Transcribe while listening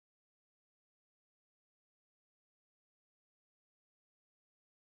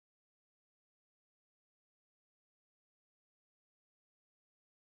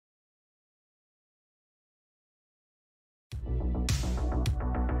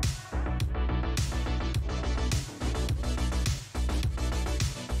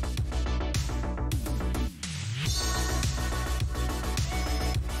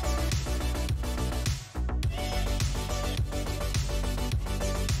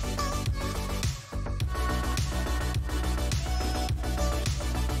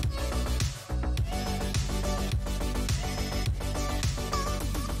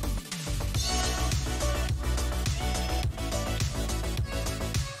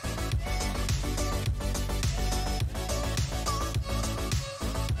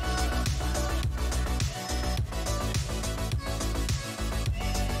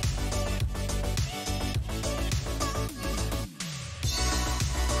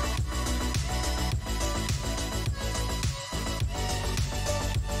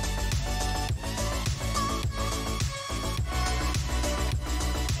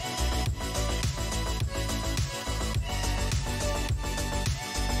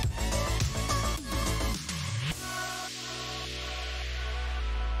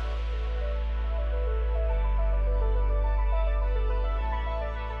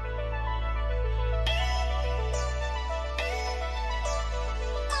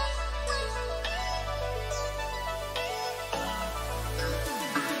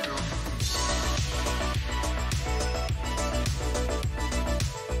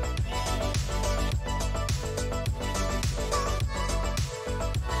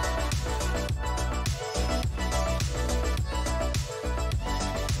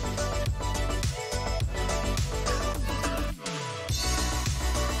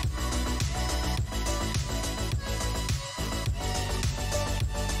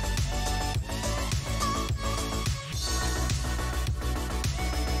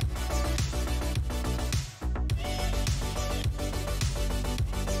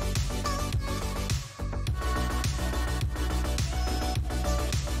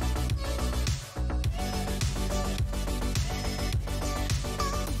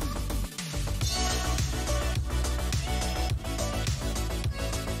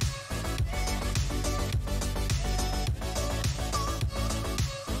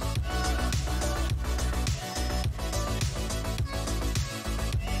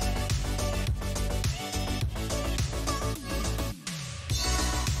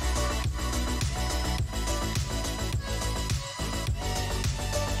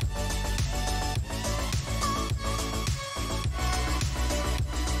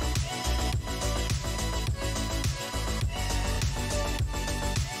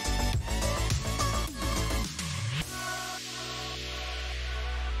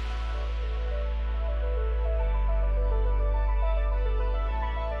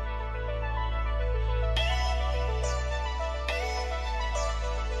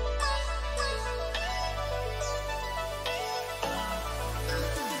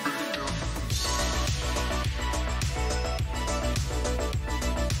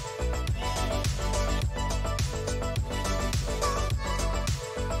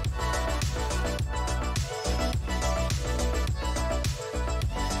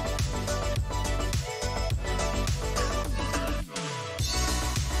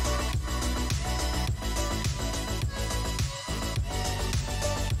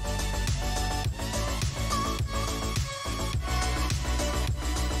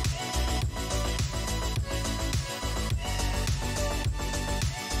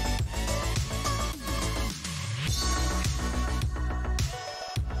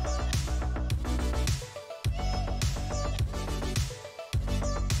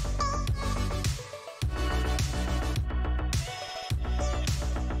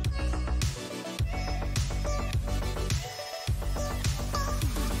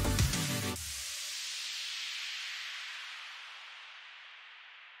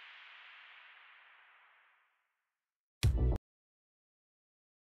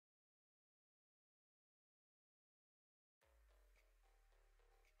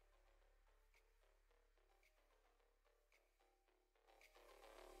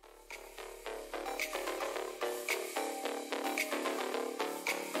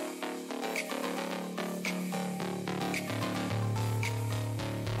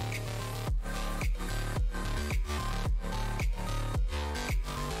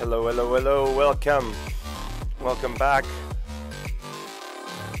Hello, hello, hello, welcome back.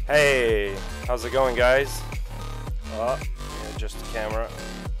 Hey, how's it going, guys? Oh, yeah, just the camera.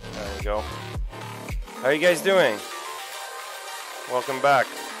 There we go. How are you guys doing? Welcome back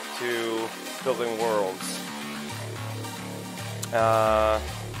to Building Worlds.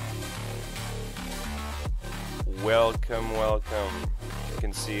 Welcome. You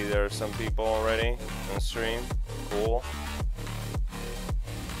can see there are some people already on the stream. Cool.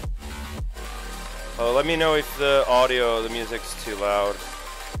 Oh, let me know if the audio, the music's too loud.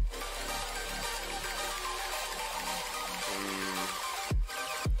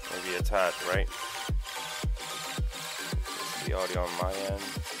 Maybe a tad, right? Is the audio on my end?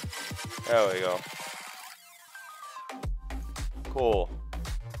 There we go. Cool.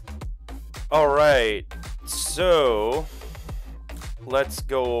 Alright, so let's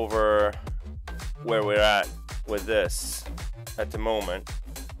go over where we're at with this at the moment.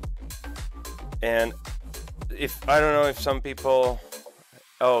 And if I don't know if some people,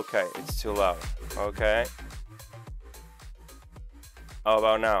 oh, okay, it's too loud. Okay. How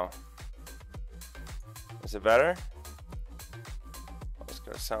about now? Is it better? It's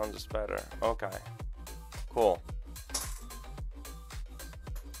gonna sound just better. Okay. Cool.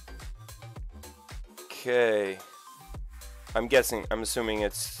 Okay. I'm assuming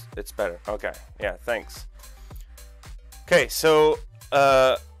it's better. Okay. Yeah, thanks. Okay, so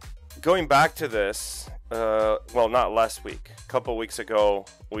going back to this, well, not last week, a couple weeks ago,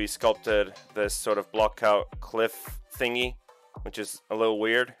 we sculpted this sort of block out cliff thingy, which is a little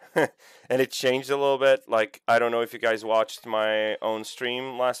weird, and it changed a little bit. Like, I don't know if you guys watched my own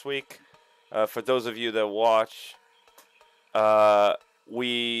stream last week. For those of you that watch,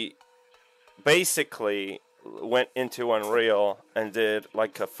 we basically went into Unreal and did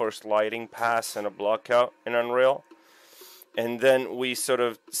like a first lighting pass and a block out in Unreal. And then we sort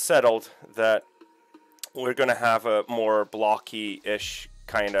of settled that we're going to have a more blocky-ish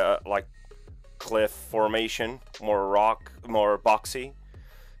kind of like cliff formation, more rock, more boxy.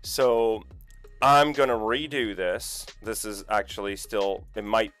 So I'm going to redo this. This is actually still, it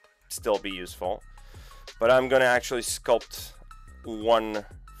might still be useful. But I'm going to actually sculpt one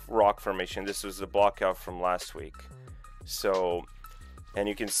rock formation. This was the block out from last week. So, and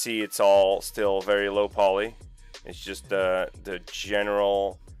you can see it's all still very low poly. It's just the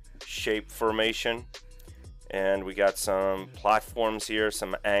general shape formation, and we got some platforms here,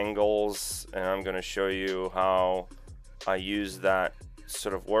 some angles, and I'm going to show you how I use that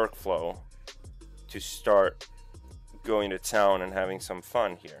sort of workflow to start going to town and having some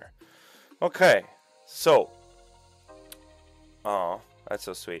fun here. Okay, so, oh, that's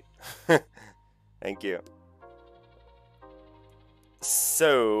so sweet. Thank you.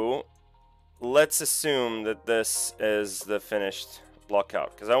 So let's assume that this is the finished blockout,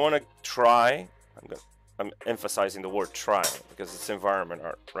 because I want to try, I'm emphasizing the word try because it's environment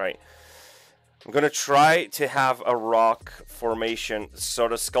art, right? I'm going to try to have a rock formation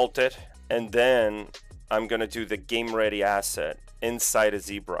sort of sculpted, and then I'm going to do the game ready asset inside a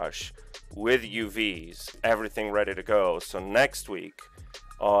ZBrush with UVs, everything ready to go. So next week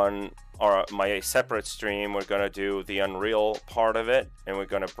on my separate stream, we're going to do the Unreal part of it, and we're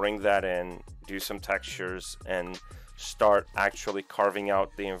going to bring that in, do some textures, and start actually carving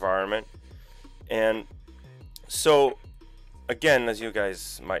out the environment. And so, again, as you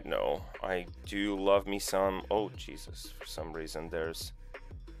guys might know, I do love me some, oh Jesus, for some reason there's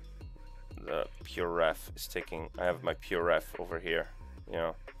the pure ref is taking, I have my pure ref over here, you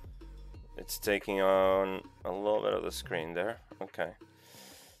know, it's taking on a little bit of the screen there. Okay.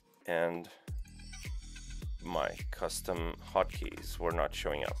 And my custom hotkeys were not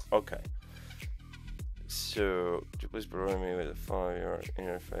showing up. Okay. So, could you please provide me with a file of your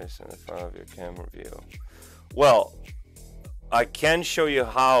interface and a file of your camera view? Well, I can show you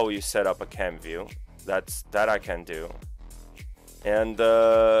how you set up a cam view. That I can do. And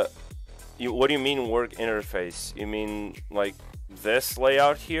what do you mean work interface? You mean like this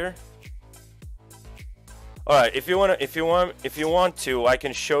layout here? Alright, if you want to, I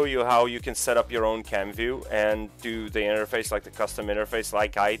can show you how you can set up your own cam view and do the interface, like the custom interface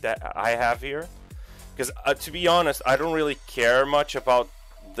like I have here. Because to be honest, I don't really care much about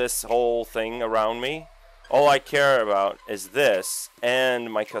this whole thing around me. All I care about is this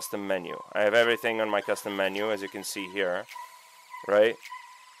and my custom menu. I have everything on my custom menu, as you can see here, right?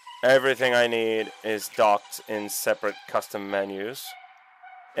 Everything I need is docked in separate custom menus.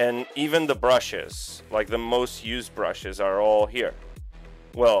 And even the brushes, like the most used brushes, are all here.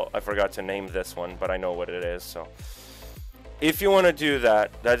 Well, I forgot to name this one, but I know what it is, so. if you want to do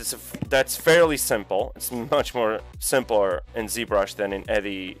that, that's fairly simple. It's much more simpler in ZBrush than in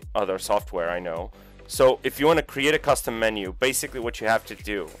any other software I know. So if you want to create a custom menu, basically what you have to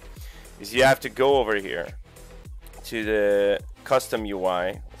do is you have to go over here to the custom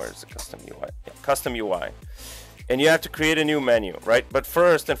UI. Where's the custom UI? Yeah, custom UI. And you have to create a new menu, right? But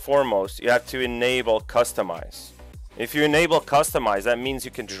first and foremost, you have to enable customize. If you enable customize, that means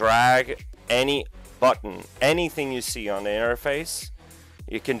you can drag any button, anything you see on the interface,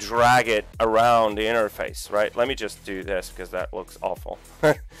 you can drag it around the interface, right? Let me just do this because that looks awful.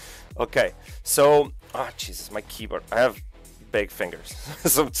 Okay, so, oh Jesus, my keyboard, I have big fingers.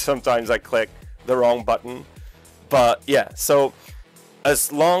 So sometimes I click the wrong button, but yeah, so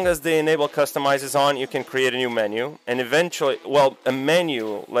as long as the enable customize is on, you can create a new menu, and eventually, well, a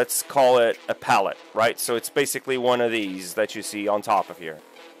menu, let's call it a palette, right? So it's basically one of these that you see on top of here.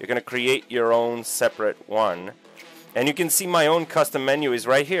 You're going to create your own separate one. And you can see my own custom menu is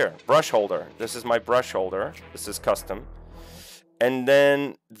right here. Brush holder. This is my brush holder. This is custom. And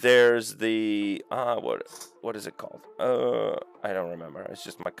then there's the, what is it called? I don't remember. It's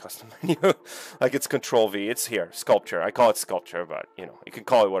just my custom menu. Like it's Control V. It's here. Sculpture. I call it sculpture, but you know, you can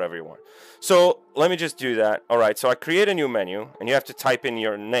call it whatever you want. So let me just do that. All right. So I create a new menu and you have to type in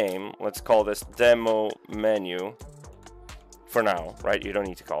your name. Let's call this demo menu. For now, right? You don't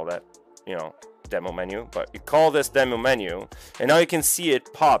need to call that, you know, demo menu, but you call this demo menu, and now you can see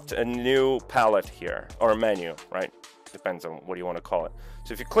it popped a new palette here, or a menu, right? Depends on what you want to call it.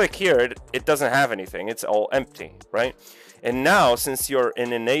 So if you click here, it doesn't have anything. It's all empty, right? And now, since you're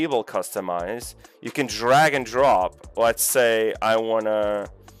in enable customize, you can drag and drop. Let's say I wanna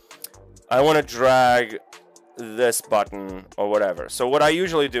drag this button or whatever. So what I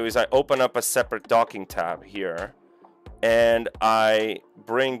usually do is I open up a separate docking tab here, and I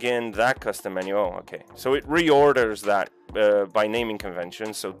bring in that custom menu. Oh, okay. So it reorders that by naming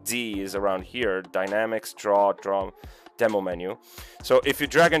convention. So D is around here, dynamics, draw, demo menu. So if you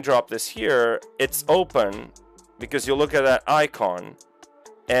drag and drop this here, it's open because you look at that icon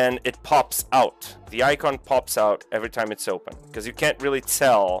and it pops out. The icon pops out every time it's open because you can't really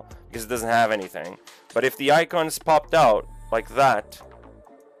tell because it doesn't have anything. But if the icon is popped out like that,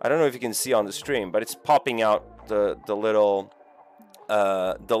 I don't know if you can see on the stream, but it's popping out the little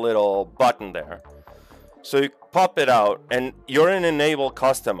button there. So you pop it out and you're in enable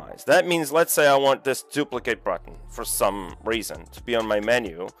customize. That means, let's say I want this duplicate button for some reason to be on my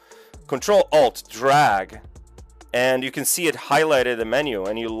menu. Control Alt drag, and you can see it highlighted the menu,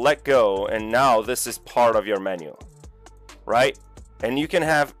 and you let go, and now this is part of your menu, right? And you can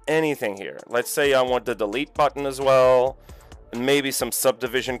have anything here. Let's say I want the delete button as well, and maybe some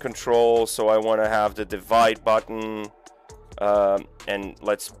subdivision control. So I want to have the divide button, and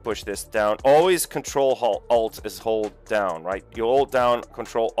let's push this down. Always Control Alt is hold down, right? You hold down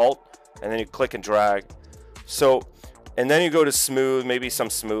Control Alt and then you click and drag. So, and then you go to smooth, maybe some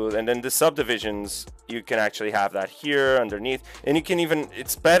smooth, and then the subdivisions, you can actually have that here underneath. And you can even,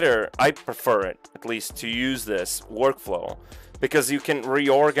 it's better, I prefer it at least, to use this workflow, because you can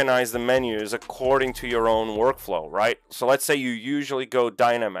reorganize the menus according to your own workflow, right? So let's say you usually go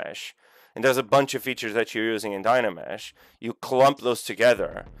Dynamesh, and there's a bunch of features that you're using in Dynamesh. You clump those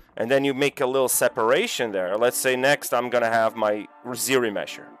together, and then you make a little separation there. Let's say next I'm gonna have my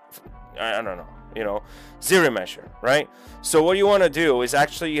ZBrush. I don't know, you know, ZBrush, right? So what you wanna do is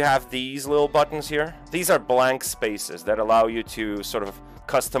actually you have these little buttons here. These are blank spaces that allow you to sort of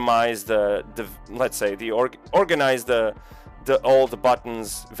customize the let's say, organize all the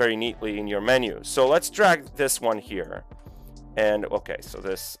buttons very neatly in your menu. So let's drag this one here. And okay, so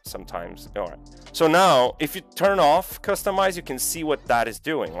this sometimes, all right. So now if you turn off customize, you can see what that is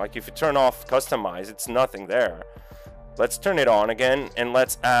doing. Like if you turn off customize, it's nothing there. Let's turn it on again, and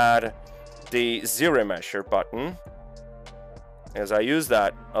let's add the ZBrush button, as I use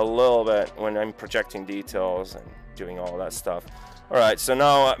that a little bit when I'm projecting details and doing all that stuff. All right, so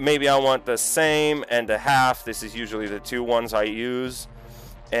now maybe I want the same and the half. This is usually the two ones I use.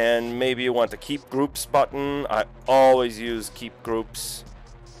 And maybe you want the keep groups button. I always use keep groups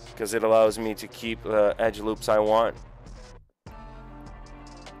because it allows me to keep the edge loops I want.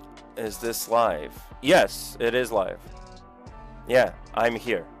 Is this live? Yes, it is live. Yeah, I'm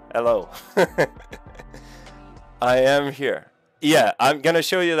here. Hello. I am here. Yeah, I'm gonna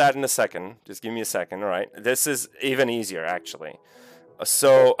show you that in a second. Just give me a second. All right, this is even easier actually.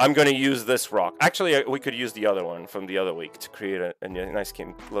 So I'm going to use this rock. Actually, we could use the other one from the other week to create a nice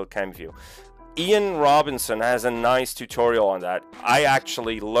little cam view. Ian Robinson has a nice tutorial on that. I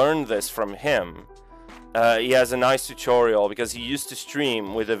actually learned this from him he has a nice tutorial because he used to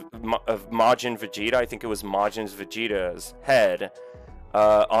stream with a Majin Vegeta. I think it was Majin Vegeta's head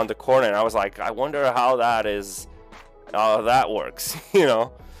on the corner, and I was like, I wonder how that is, how that works, you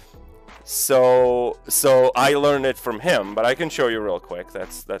know. So I learned it from him, but I can show you real quick.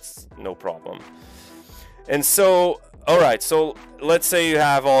 That's no problem. And so, all right, so let's say you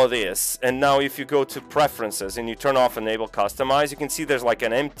have all this, and now if you go to preferences and you turn off enable customize, you can see there's like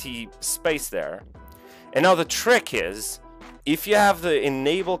an empty space there. And now the trick is, if you have the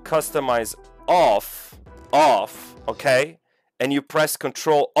enable customize off, okay, and you press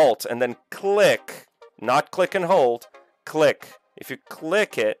Control Alt and then click, not click and hold, click. If you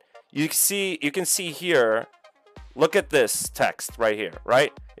click it, you can see here, look at this text right here,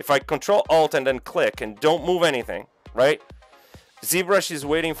 right? If I Control Alt and then click and don't move anything, right? ZBrush is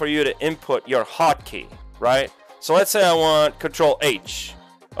waiting for you to input your hotkey, right? So let's say I want Control H.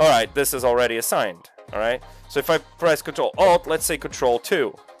 All right, this is already assigned. All right, so if I press Control Alt, let's say Control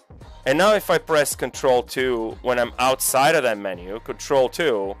 2, and now if I press Control 2 when I'm outside of that menu, Control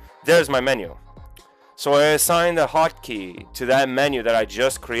 2, there's my menu. So I assign the hotkey to that menu that I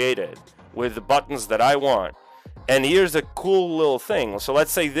just created with the buttons that I want. And here's a cool little thing. So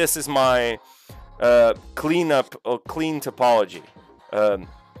let's say this is my cleanup or clean topology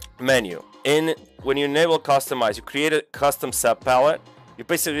menu. When you enable customize, you create a custom subpalette. You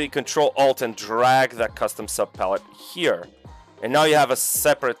basically Control Alt and drag that custom subpalette here, and now you have a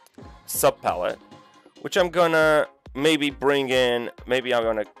separate subpalette, which I'm gonna maybe bring in. Maybe I'm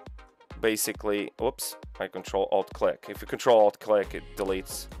gonna basically, oops, I Control Alt click. If you Control Alt click, it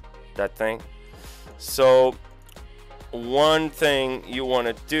deletes that thing. So one thing you want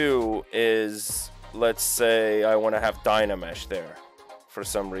to do is, let's say I want to have Dynamesh there for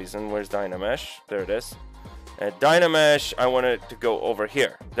some reason. Where's Dynamesh? There it is. And Dynamesh, I want it to go over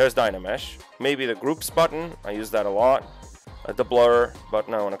here. There's Dynamesh. Maybe the groups button, I use that a lot. The blur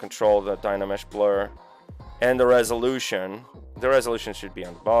button, I want to control the Dynamesh blur. And the resolution should be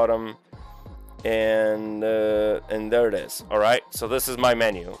on the bottom. And there it is. All right, so this is my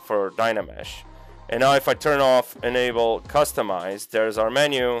menu for Dynamesh. And now if I turn off enable customize, there's our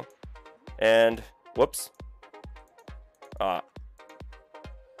menu. And whoops. Oh,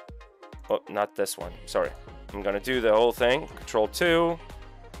 not this one, sorry. I'm gonna do the whole thing, Control 2,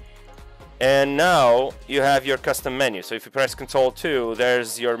 and now you have your custom menu. So if you press Control 2,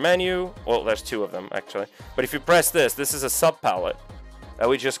 there's your menu. Well, there's two of them actually, but if you press this is a subpalette that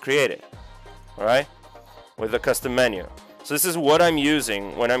we just created, all right, with the custom menu. So this is what I'm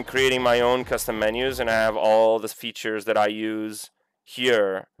using when I'm creating my own custom menus, and I have all the features that I use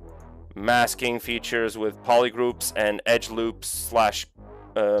here, masking features with polygroups and edge loops slash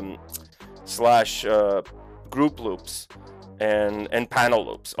group loops and panel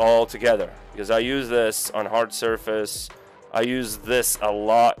loops all together, because I use this on hard surface. I use this a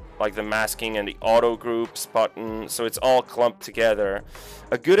lot, like the masking and the auto groups button, so it's all clumped together.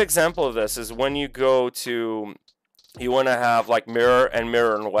 A good example of this is when you go to, you want to have like mirror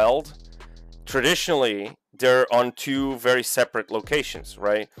and weld. Traditionally they're on two very separate locations,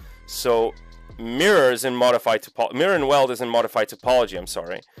 right? So mirror is in modified topology, mirror and weld is in modified topology, I'm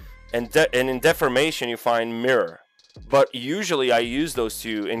sorry. And in deformation you find mirror, but usually I use those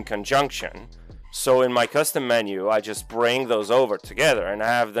two in conjunction. So in my custom menu I just bring those over together and I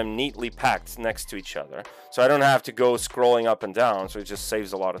have them neatly packed next to each other, so I don't have to go scrolling up and down, so it just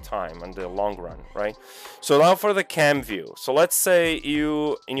saves a lot of time in the long run, right? So now for the cam view. So let's say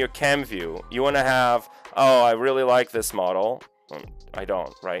you, in your cam view, you want to have, oh, I really like this model. I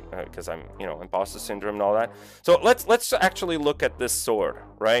don't, right? Because I'm, you know, imposter syndrome and all that. So let's actually look at this sword,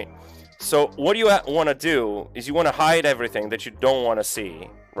 right? So what you want to do is you want to hide everything that you don't want to see,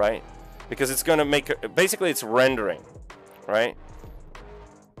 right? Because it's going to make, basically it's rendering, right?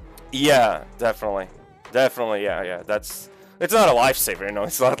 Yeah, definitely, yeah. It's not a lifesaver, you know.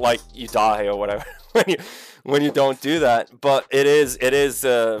 It's not like you die or whatever when you don't do that. But it is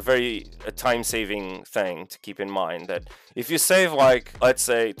a very time-saving thing to keep in mind, that if you save, like, let's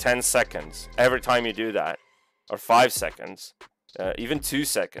say 10 seconds every time you do that, or 5 seconds, even 2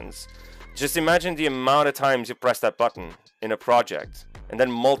 seconds, just imagine the amount of times you press that button in a project, and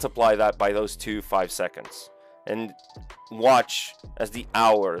then multiply that by those 5 seconds, and watch as the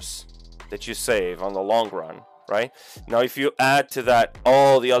hours that you save on the long run, right? Now if you add to that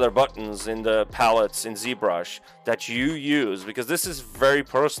all the other buttons in the palettes in ZBrush that you use, because this is very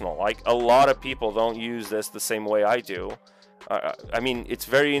personal, like a lot of people don't use this the same way I do. I mean, it's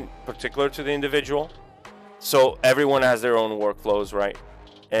very particular to the individual, so everyone has their own workflows, right?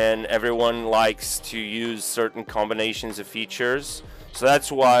 And everyone likes to use certain combinations of features. So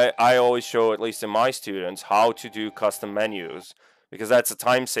that's why I always show, at least in my students, how to do custom menus, because that's a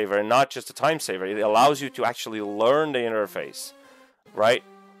time saver, and not just a time saver. It allows you to actually learn the interface, right?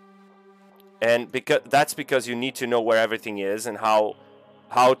 And because you need to know where everything is and how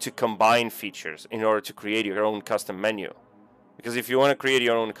to combine features in order to create your own custom menu. Because if you want to create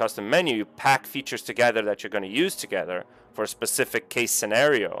your own custom menu, you pack features together that you're going to use together for a specific case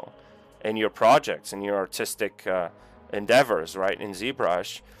scenario in your projects, in your artistic endeavors, right, in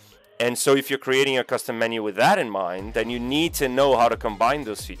ZBrush. And so if you're creating a custom menu with that in mind, then you need to know how to combine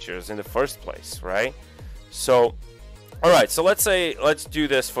those features in the first place, right? So, all right, so let's do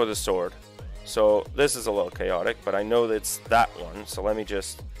this for the sword. So this is a little chaotic, but I know that's that one. So let me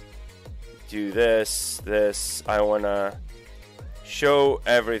just do this. I want to show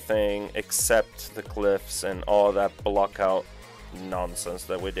everything except the cliffs and all that block out nonsense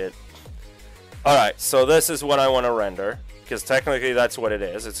that we did. All right, so this is what I want to render, because technically that's what it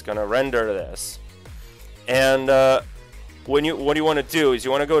is. It's going to render this. And what you want to do is you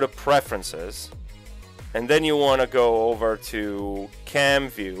want to go to Preferences, and then you want to go over to Cam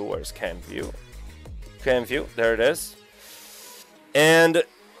View. Where's Cam View? Cam View, there it is. And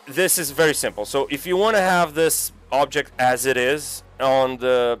this is very simple. So if you want to have this object as it is on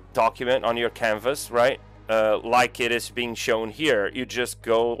the document, on your canvas, right, like it is being shown here, you just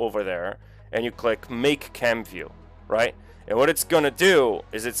go over there and you click Make Cam View, right? And what it's going to do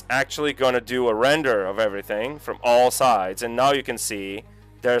is it's actually going to do a render of everything from all sides. And now you can see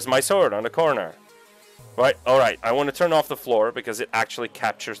there's my sword on the corner, right? All right, I want to turn off the floor because it actually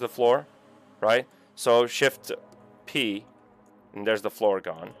captures the floor, right? So Shift P, and there's the floor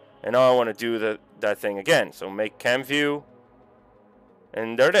gone. And now I want to do that thing again. So make Cam View,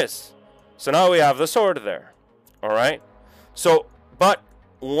 and there it is. So now we have the sword there. All right. So, but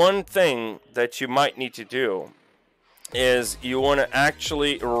one thing that you might need to do is you want to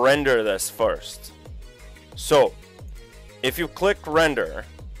actually render this first. So if you click render,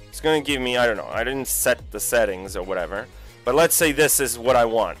 it's going to give me, I don't know, I didn't set the settings or whatever, but let's say this is what I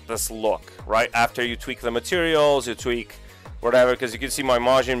want, this look, right? After you tweak the materials, you tweak whatever, because you can see my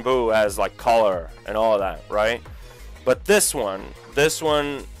Majin Buu has like color and all of that, right? But this one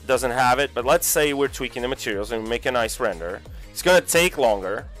doesn't have it. But let's say we're tweaking the materials and we make a nice render. It's gonna take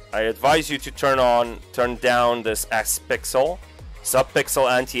longer. I advise you to turn down this S-pixel, sub-pixel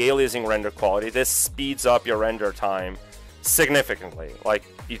anti-aliasing render quality. This speeds up your render time significantly. Like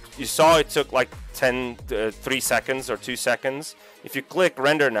you saw, it took like 3 seconds or 2 seconds. If you click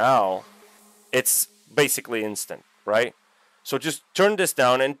render now, it's basically instant, right? So just turn this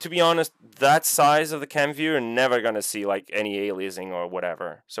down, and to be honest, that size of the cam view, you're never gonna see like any aliasing or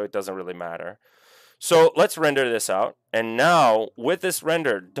whatever, so it doesn't really matter. So let's render this out, and now with this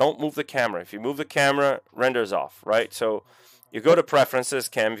render, don't move the camera. If you move the camera, render's off, right? So you go to Preferences,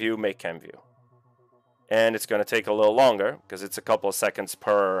 Cam View, Make Cam View. And it's gonna take a little longer, because it's a couple of seconds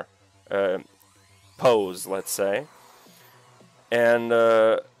per pose, let's say. And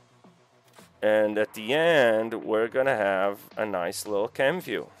at the end, we're gonna have a nice little cam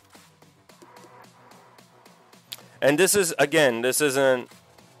view. And this is, again, this isn't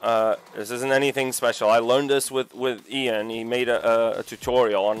anything special. I learned this with Ian. He made a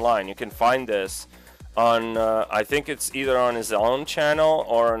tutorial online. You can find this on, I think it's either on his own channel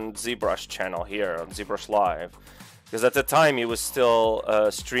or on ZBrush channel here, on ZBrushLIVE. Because at the time, he was still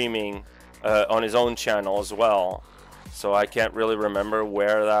streaming on his own channel as well. So I can't really remember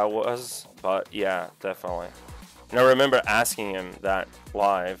where that was. But yeah, definitely. And I remember asking him that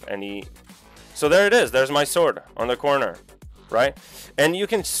live, and he... So there it is. There's my sword on the corner, right? And you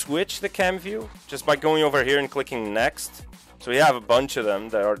can switch the cam view just by going over here and clicking next. So we have a bunch of them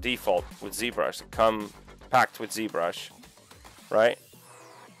that are default with ZBrush, that come packed with ZBrush, right?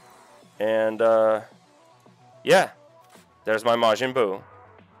 And yeah, there's my Majin Buu.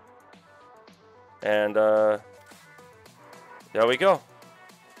 And there we go.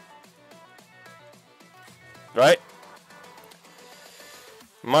 Right?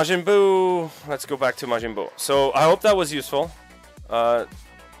 Majin Buu. Let's go back to Majin Buu. So I hope that was useful.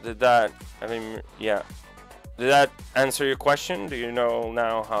 Did that answer your question? Do you know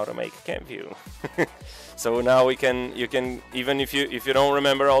now how to make a cam view? So now you can even if you don't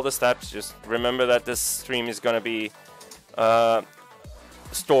remember all the steps, just remember that this stream is gonna be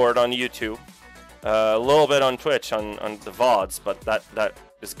stored on YouTube, a little bit on Twitch on the VODs, but that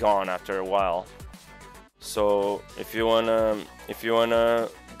is gone after a while. So if you wanna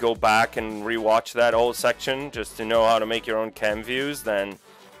go back and rewatch that whole section just to know how to make your own cam views, then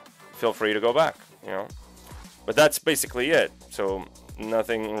feel free to go back, you know. But that's basically it. So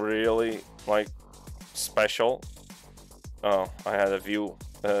nothing really like special. Oh, I had a view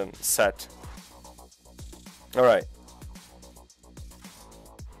set. All right.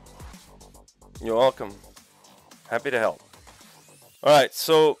 You're welcome. Happy to help. All right,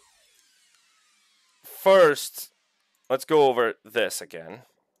 so first, let's go over this again,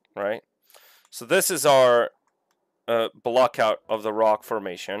 right? So this is our block out of the rock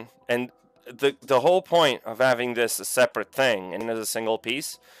formation, and the whole point of having this a separate thing and as a single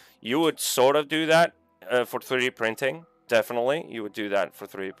piece, you would sort of do that for 3D printing. Definitely, you would do that for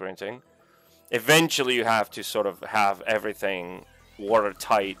 3D printing. Eventually, you have to sort of have everything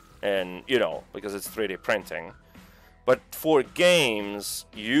watertight, and you know, because it's 3D printing. But for games,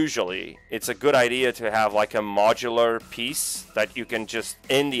 usually it's a good idea to have like a modular piece that you can just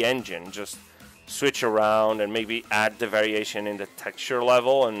in the engine just switch around and maybe add the variation in the texture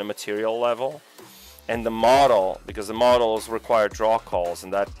level and the material level. And the model, because the models require draw calls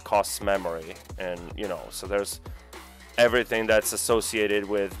and that costs memory, and you know, so there's everything that's associated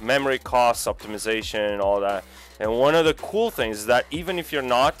with memory costs, optimization, all that. And one of the cool things is that even if you're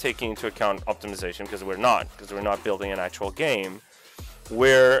not taking into account optimization, because we're not building an actual game,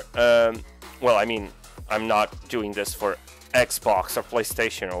 we're well, I mean, I'm not doing this for Xbox or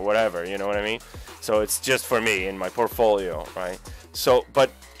PlayStation or whatever, you know what I mean? So it's just for me in my portfolio, right? So,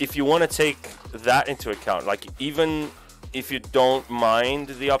 but if you want to take that into account, like even if you don't mind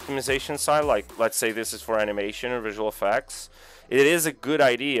the optimization side, like let's say this is for animation or visual effects, it is a good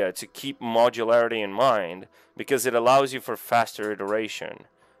idea to keep modularity in mind because it allows you for faster iteration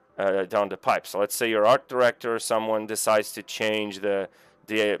down the pipe. So let's say your art director or someone decides to change the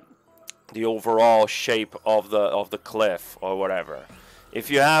overall shape of the cliff or whatever. If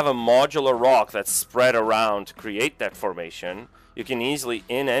you have a modular rock that's spread around to create that formation, you can easily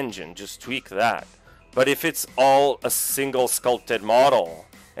in engine just tweak that. But if it's all a single sculpted model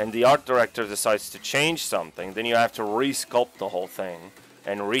and the art director decides to change something, then you have to re-sculpt the whole thing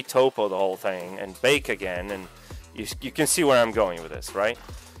and re-topo the whole thing and bake again, and you can see where I'm going with this, right?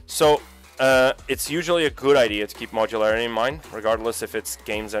 So it's usually a good idea to keep modularity in mind, regardless if it's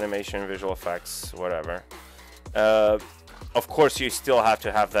games, animation, visual effects, whatever. Of course, you still have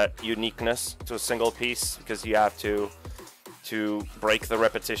to have that uniqueness to a single piece because you have to break the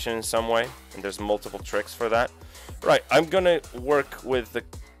repetition in some way, and there's multiple tricks for that. Right, I'm gonna work with the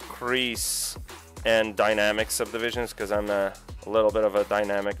crease and dynamic subdivisions because I'm a little bit of a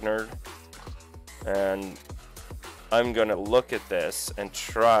dynamic nerd, and I'm gonna look at this and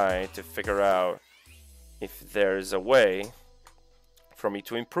try to figure out if there's a way for me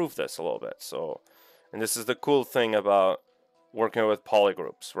to improve this a little bit. So, and this is the cool thing about working with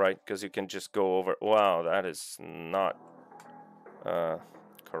polygroups, right? Because you can just go over, wow, that is not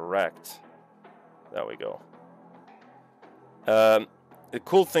correct. There we go. The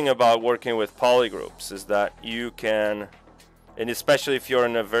cool thing about working with polygroups is that you can, and especially if you're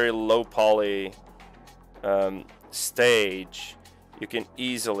in a very low poly stage, you can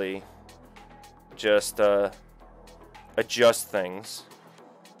easily just adjust things.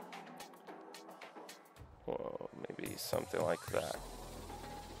 Well, maybe something like that.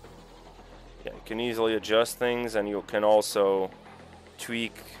 Yeah, you can easily adjust things, and you can also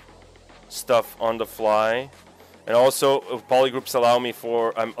tweak stuff on the fly. And also, polygroups allow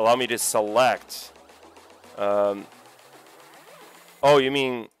me to select. Oh, you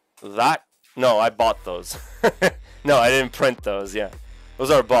mean that? No, I bought those. No, I didn't print those. Yeah, those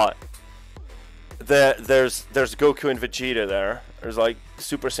are bought. There's Goku and Vegeta there. There's like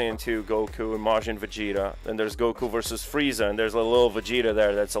Super Saiyan 2 Goku and Majin Vegeta. Then there's Goku versus Frieza, and there's a little Vegeta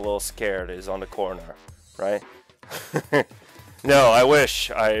there that's a little scared. Is on the corner, right? No, I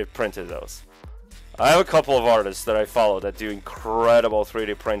wish I printed those. I have a couple of artists that I follow that do incredible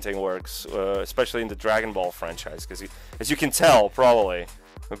 3D printing works, especially in the Dragon Ball franchise, because as you can tell, probably, I'm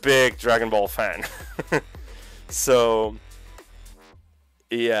a big Dragon Ball fan. So,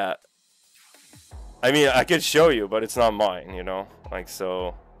 yeah. I mean, I could show you, but it's not mine, you know? Like,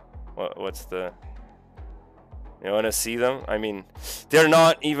 so, what's the... You want to see them? I mean, they're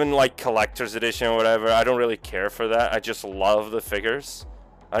not even like collector's edition or whatever. I don't really care for that. I just love the figures.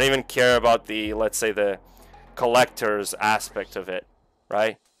 I don't even care about the, let's say, the collector's aspect of it,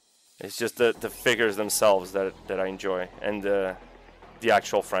 right? It's just the figures themselves that I enjoy, and the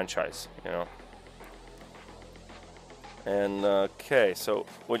actual franchise, you know? And, okay, so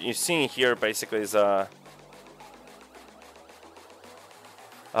what you're seeing here basically is, oh,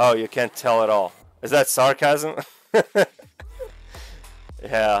 you can't tell at all. Is that sarcasm?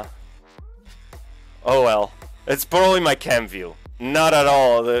 Yeah. Oh well. It's probably my cam view. Not at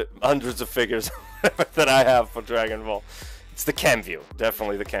all the hundreds of figures that I have for Dragon Ball. It's the cam view.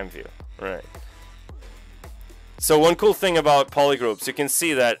 Definitely the cam view. Right. So one cool thing about polygroups, you can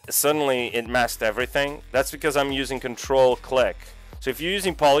see that suddenly it masked everything. That's because I'm using Control-Click. So if you're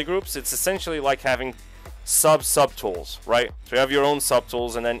using polygroups, it's essentially like having subtools, right? So you have your own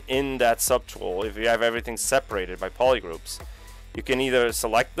subtools, and then in that subtool, if you have everything separated by polygroups, you can either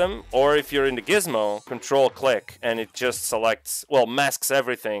select them, or if you're in the gizmo, Control-Click, and it just selects, well, masks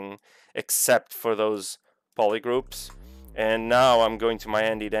everything except for those polygroups. And now I'm going to my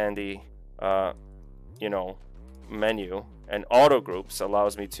handy-dandy, you know, menu, and auto groups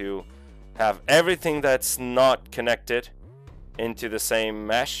allows me to have everything that's not connected into the same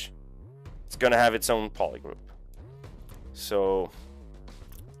mesh. It's gonna have its own polygroup. So,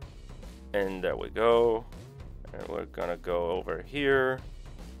 and there we go. And we're gonna go over here.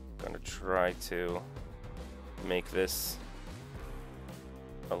 Gonna try to make this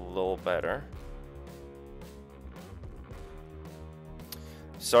a little better.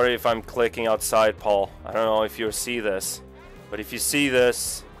 Sorry if I'm clicking outside, Paul. I don't know if you see this, but if you see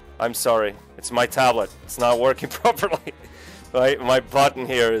this, I'm sorry. It's my tablet. It's not working properly. Right? My button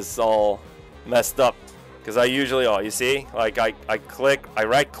here is all messed up because I usually, oh, you see, like I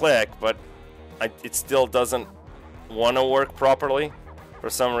right click, but it still doesn't want to work properly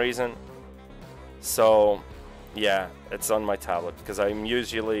for some reason. So yeah, it's on my tablet because I'm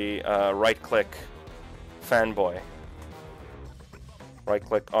usually right click fanboy. Right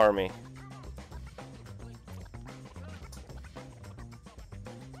click army.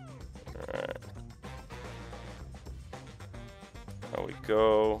 Alright. There we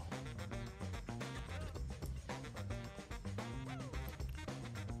go.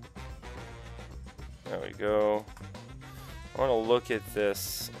 There we go. I want to look at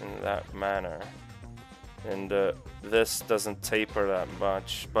this in that manner. And this doesn't taper that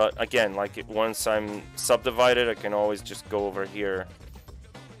much. But again, like once I'm subdivided, I can always just go over here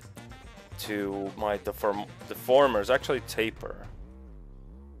to my deformers, actually taper,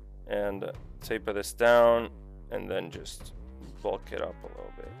 and taper this down, and then just bulk it up a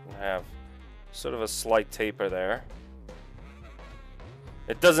little bit and have sort of a slight taper there.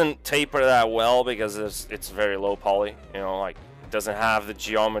 It doesn't taper that well because it's very low poly, you know, like it doesn't have the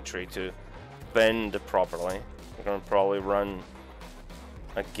geometry to bend properly. I'm gonna probably run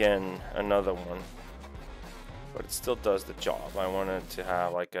again another one, but it still does the job. I wanted to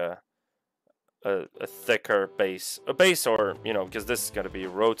have like a thicker base, or, you know, because this is going to be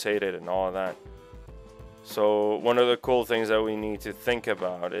rotated and all of that. So one of the cool things that we need to think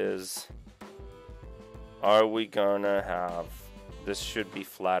about is, are we gonna have, this should be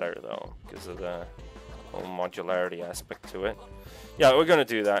flatter though because of the whole modularity aspect to it. Yeah, we're gonna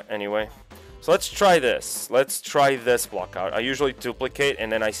do that anyway. So let's try this. Let's try this block out. I usually duplicate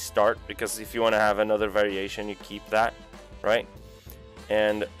and then I start, because if you want to have another variation, you keep that, right?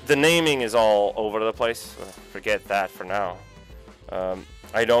 And the naming is all over the place. So forget that for now.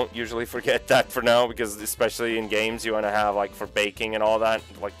 I don't usually forget that for now, because especially in games you want to have, like for baking and all that,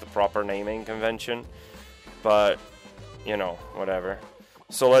 like the proper naming convention. But, you know, whatever.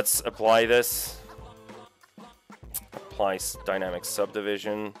 So let's apply this. Apply dynamic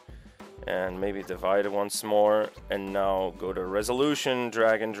subdivision. And maybe divide it once more. And now go to resolution,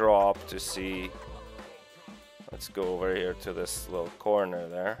 drag and drop to see. Let's go over here to this little corner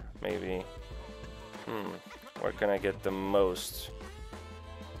there. Maybe, where can I get the most?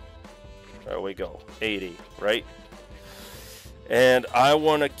 There we go, 80, right? And I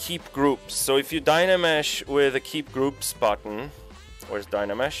want to keep groups. So if you Dynamesh with a keep groups button, where's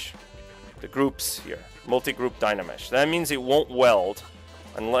Dynamesh? The groups here, multi-group Dynamesh. That means it won't weld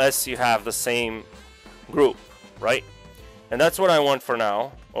unless you have the same group, right? And that's what I want for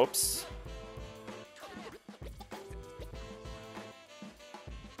now. Oops.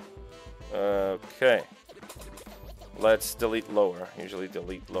 Okay, let's delete lower. Usually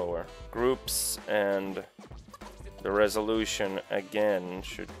delete lower. Groups, and the resolution again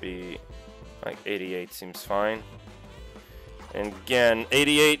should be like 88, seems fine. And again,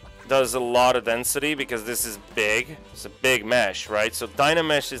 88 does a lot of density because this is big. It's a big mesh, right? So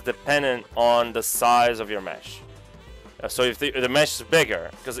Dynamesh is dependent on the size of your mesh. So if the mesh is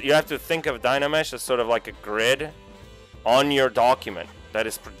bigger, because you have to think of Dynamesh as sort of like a grid on your document that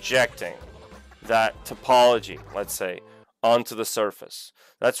is projecting that topology, let's say, onto the surface.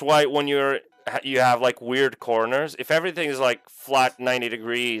 That's why when you have like weird corners, if everything is like flat 90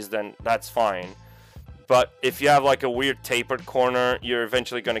 degrees, then that's fine. But if you have like a weird tapered corner, you're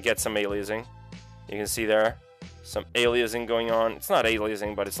eventually going to get some aliasing. You can see there some aliasing going on. It's not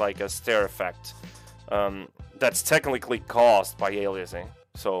aliasing, but it's like a stir effect that's technically caused by aliasing.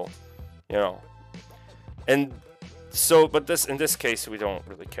 So, you know, and So, but in this case, we don't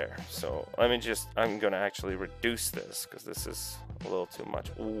really care. So I'm gonna actually reduce this because this is a little too much.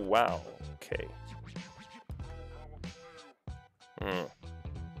 Ooh, wow. Okay.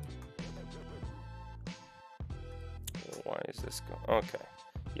 Why is this going? Okay.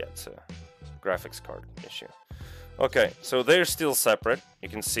 Yeah, it's a graphics card issue. Okay, so they're still separate. You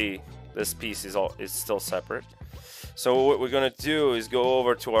can see this piece is still separate. So what we're gonna do is go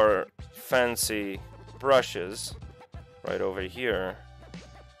over to our fancy brushes right over here,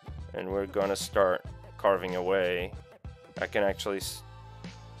 and we're gonna start carving away. I can actually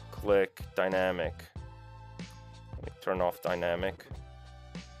click dynamic. Let me turn off dynamic.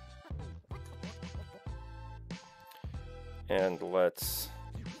 And let's,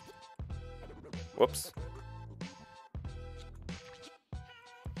 whoops.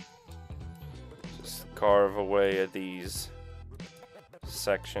 Just carve away at these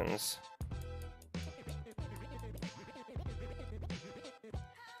sections.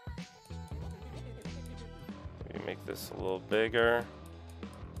 Maybe make this a little bigger.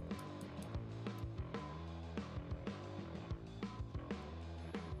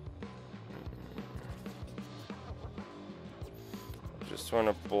 Just want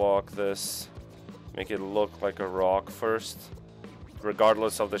to block this, make it look like a rock first,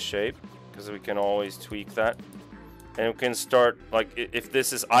 regardless of the shape, because we can always tweak that. And we can start, like, if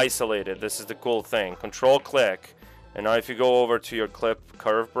this is isolated, this is the cool thing. Control click, and now if you go over to your clip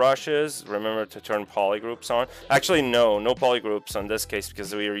curve brushes, remember to turn polygroups on. Actually, no polygroups on this case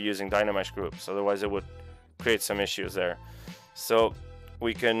because we are using Dynamesh groups, otherwise it would create some issues there. So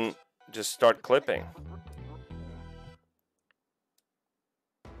we can just start clipping.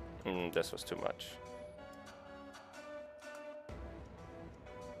 This was too much.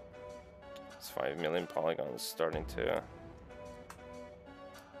 It's 5 million polygons starting to,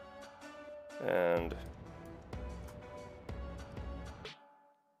 and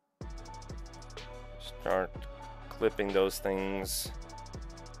start clipping those things.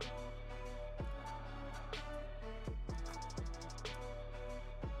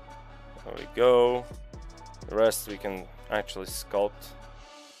 There we go. The rest we can actually sculpt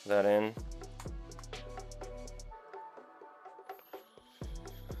that in.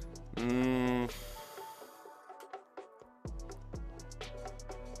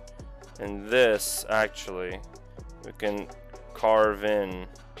 And this, actually, we can carve in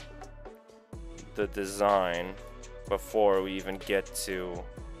the design before we even get to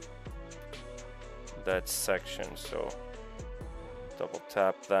that section. So double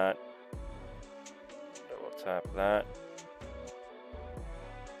tap that, double tap that.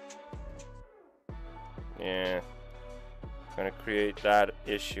 Yeah, I'm gonna create that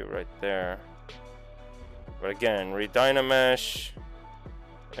issue right there. But again, reDynamesh,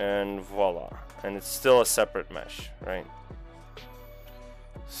 and voila. And it's still a separate mesh, right?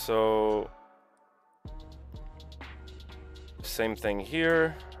 So, same thing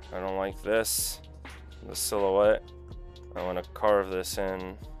here. I don't like this. The silhouette. I want to carve this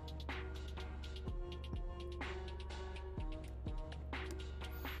in.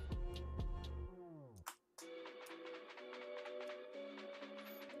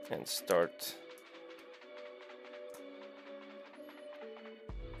 And start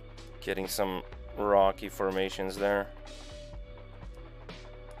getting some rocky formations there.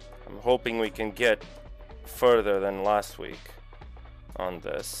 I'm hoping we can get further than last week on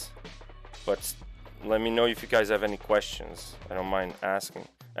this, but let me know if you guys have any questions. I don't mind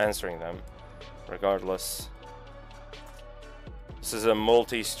answering them regardless. This is a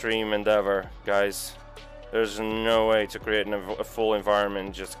multi-stream endeavor, guys. There's no way to create a full environment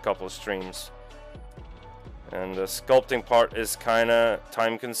in just a couple of streams. And the sculpting part is kind of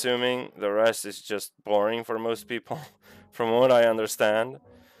time consuming. The rest is just boring for most people, from what I understand.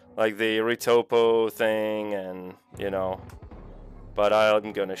 Like the retopo thing and, you know. But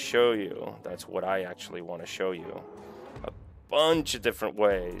I'm gonna show you, that's what I actually want to show you. A bunch of different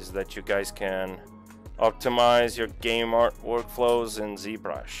ways that you guys can optimize your game art workflows in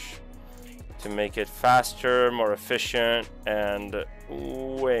ZBrush to make it faster, more efficient, and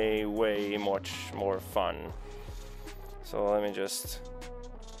way much more fun. So let me just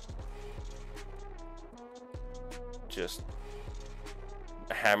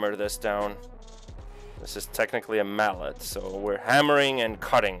hammer this down. This is technically a mallet, so we're hammering and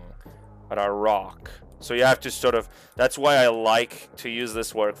cutting at our rock. So you have to sort of, that's why I like to use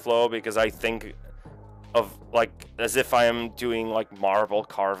this workflow, because I think of like as if I am doing like marble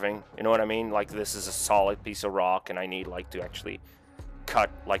carving, you know what I mean? Like this is a solid piece of rock and I need like to actually cut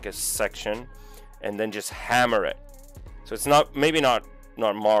like a section and then just hammer it. So it's not, maybe not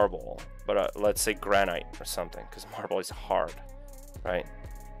marble, but let's say granite or something, because marble is hard, right?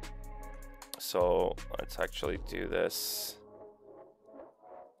 So let's actually do this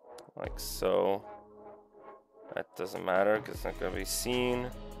like so. That doesn't matter because it's not going to be seen,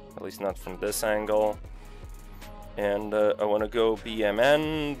 at least not from this angle. And I want to go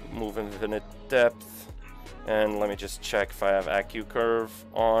BMN, move infinite depth, and let me just check if I have AccuCurve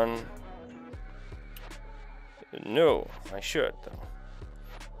on. No, I should though,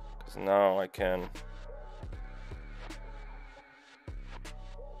 because now I can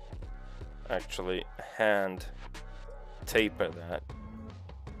actually hand taper that.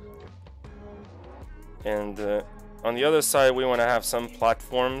 And on the other side, we want to have some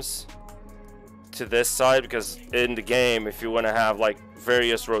platforms to this side, because in the game, if you want to have like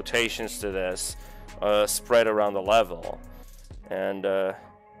various rotations to this spread around the level, and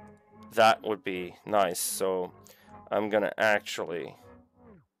that would be nice. So I'm gonna actually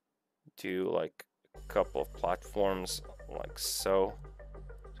do like a couple of platforms like so.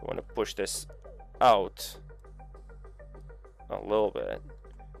 So I want to push this out a little bit,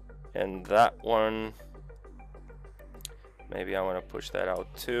 and that one, maybe I want to push that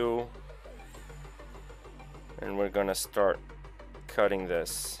out too. And we're gonna start cutting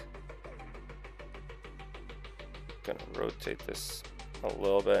this. Gonna rotate this a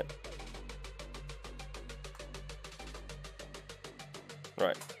little bit.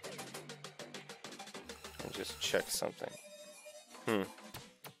 Right. And just check something. There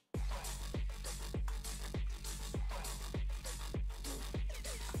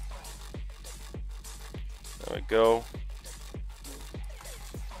we go.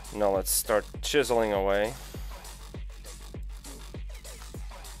 Now let's start chiseling away.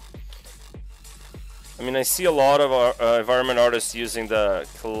 I mean, I see a lot of our environment artists using the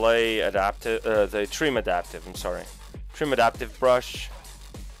clay adaptive, the trim adaptive, I'm sorry. Trim adaptive brush.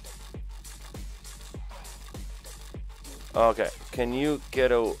 Okay, can you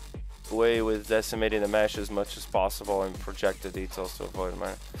get away with decimating the mesh as much as possible and project the details to avoid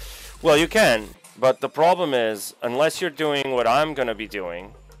my... Well, you can, but the problem is, unless you're doing what I'm gonna be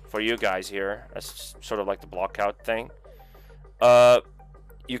doing for you guys here, as sort of like the block out thing,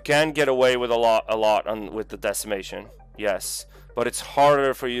 you can get away with a lot with the decimation, yes, but it's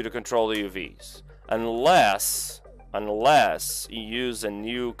harder for you to control the UVs unless you use a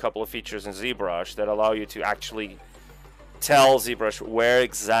new couple of features in ZBrush that allow you to actually tell ZBrush where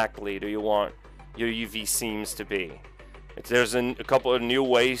exactly do you want your UV seams to be. There's a couple of new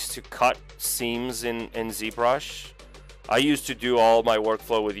ways to cut seams in ZBrush. I used to do all my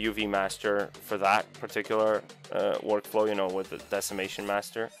workflow with UV Master for that particular workflow, you know, with the decimation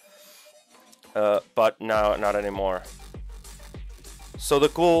master. But now not anymore. So the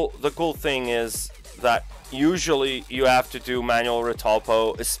cool thing is that usually you have to do manual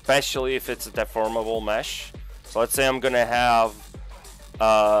retopo, especially if it's a deformable mesh. So let's say I'm gonna have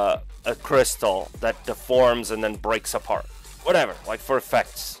a crystal that deforms and then breaks apart, whatever, like for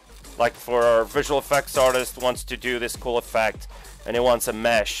effects. Like for our visual effects artist wants to do this cool effect, and he wants a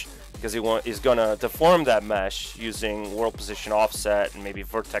mesh because he's gonna deform that mesh using world position offset and maybe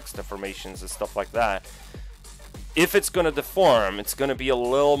vertex deformations and stuff like that. If it's gonna deform, it's gonna be a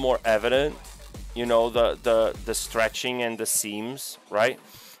little more evident, you know, the stretching and the seams, right?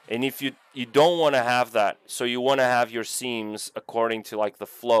 And if you don't want to have that, so you want to have your seams according to like the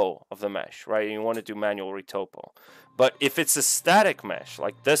flow of the mesh, right? And you want to do manual retopo. But if it's a static mesh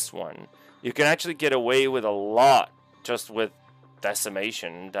like this one, you can actually get away with a lot just with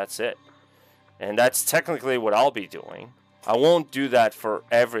decimation. That's it. And that's technically what I'll be doing. I won't do that for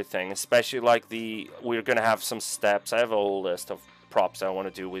everything, especially like we're going to have some steps. I have a whole list of props I want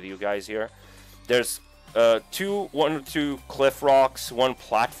to do with you guys here. There's one or two cliff rocks, one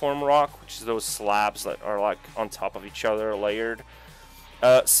platform rock, which is those slabs that are like on top of each other layered.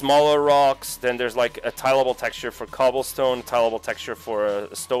 Smaller rocks, then there's like a tileable texture for cobblestone, tileable texture for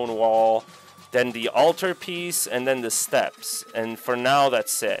a stone wall, then the altar piece, and then the steps. And for now,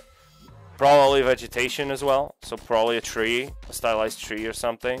 that's it. Probably vegetation as well, so probably a tree, a stylized tree or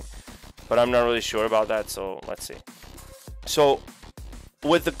something, but I'm not really sure about that, so let's see. So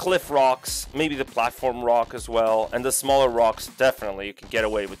with the cliff rocks, maybe the platform rock as well, and the smaller rocks, definitely you can get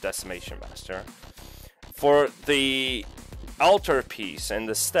away with Decimation Master. For the altar piece and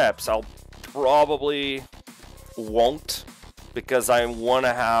the steps, I'll probably won't, because I want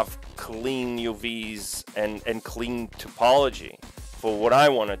to have clean UVs and clean topology for what I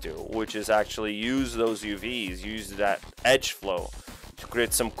want to do, which is actually use those UVs, use that edge flow to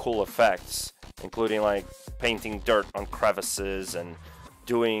create some cool effects, including like painting dirt on crevices and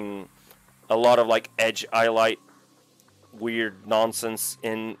doing a lot of like edge highlight weird nonsense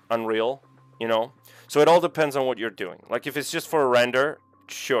in Unreal, you know? So it all depends on what you're doing. Like if it's just for a render,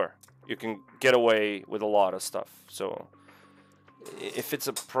 sure, you can get away with a lot of stuff. So if it's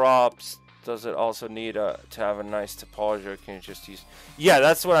a props, does it also need to have a nice topology, or can you just use... Yeah,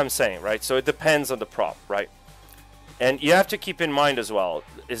 that's what I'm saying, right? So it depends on the prop, right? And you have to keep in mind as well,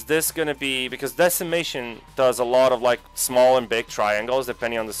 is this going to be... Because decimation does a lot of like small and big triangles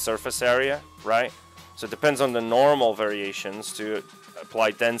depending on the surface area, right? So it depends on the normal variations to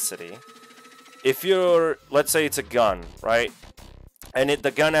apply density. If you're... Let's say it's a gun, right? And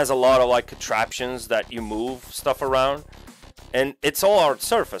the gun has a lot of like contraptions that you move stuff around. And it's all hard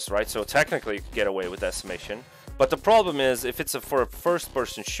surface, right? So technically you could get away with decimation. But the problem is, if it's for a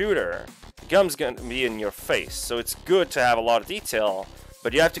first-person shooter, the gun's going to be in your face. So it's good to have a lot of detail,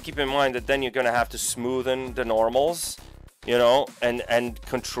 but you have to keep in mind that then you're going to have to smoothen the normals, you know, and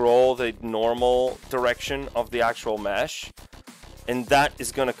control the normal direction of the actual mesh. And that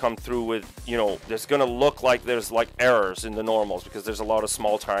is going to come through with, you know, there's going to look like there's like errors in the normals because there's a lot of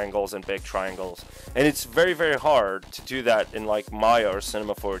small triangles and big triangles. And it's very, very hard to do that in like Maya or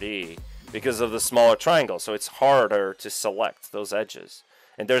Cinema 4D because of the smaller triangles. So it's harder to select those edges.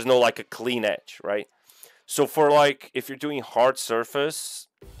 And there's no like a clean edge, right? So for like, if you're doing hard surface,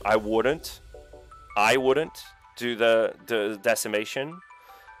 I wouldn't do the decimation.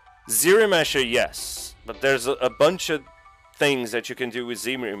 ZBrush, yes. But there's a bunch of things that you can do with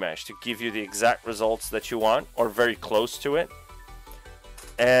ZBrush to give you the exact results that you want, or very close to it.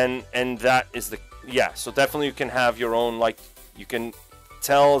 And that is the... Yeah, so definitely you can have your own, like, you can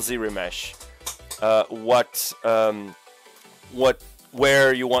tell ZBrush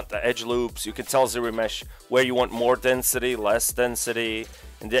where you want the edge loops. You can tell ZBrush where you want more density, less density,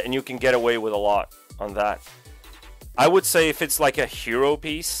 and you can get away with a lot on that. I would say if it's like a hero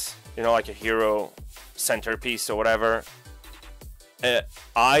piece, you know, like a hero centerpiece or whatever,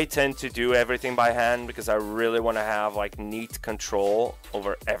 I tend to do everything by hand because I really want to have like neat control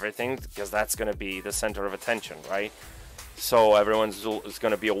over everything, because that's going to be the center of attention, right? So everyone's is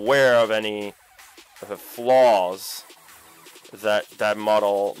going to be aware of any flaws that that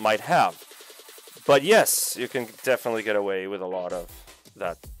model might have. But yes, you can definitely get away with a lot of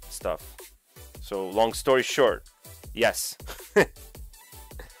that stuff. So long story short, yes.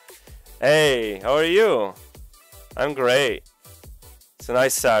 Hey, how are you? I'm great. It's a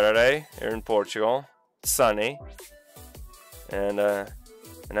nice Saturday here in Portugal. It's sunny, and I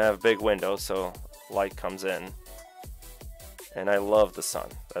have a big window so light comes in, and I love the sun.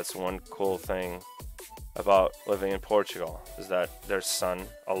 That's one cool thing about living in Portugal, is that there's sun,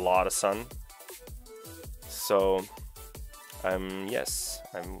 a lot of sun. So I'm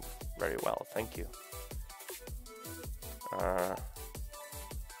very well, thank you.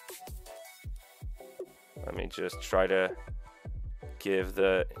 Let me just try to give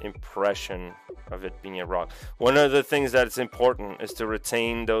the impression of it being a rock. One of the things that's important is to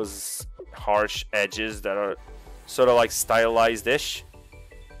retain those harsh edges that are sort of like stylized-ish,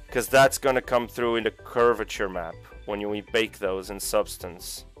 because that's going to come through in the curvature map when we bake those in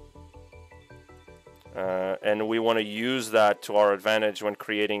Substance. And we want to use that to our advantage when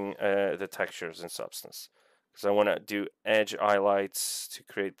creating the textures in Substance. Because I want to do edge highlights to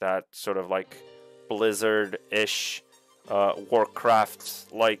create that sort of like Blizzard-ish,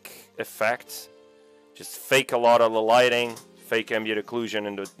 Warcraft-like effect. Just fake a lot of the lighting, fake ambient occlusion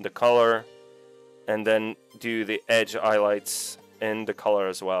in the color, and then do the edge highlights in the color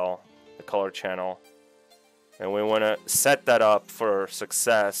as well, the color channel. And we want to set that up for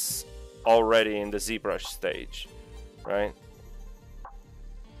success already in the ZBrush stage, right?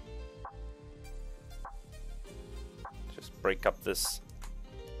 Just break up this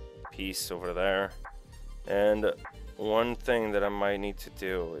piece over there. And one thing that I might need to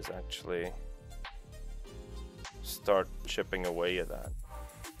do is actually start chipping away at that.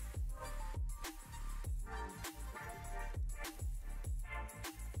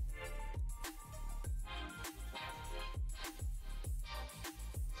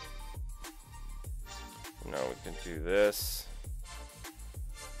 Now we can do this.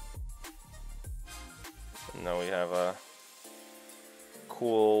 And now we have a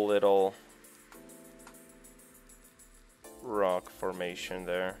cool little rock formation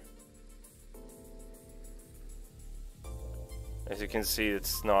there. As you can see,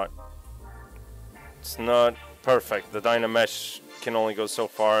 it's not perfect. The Dynamesh can only go so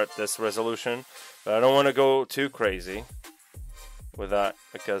far at this resolution, but I don't want to go too crazy with that,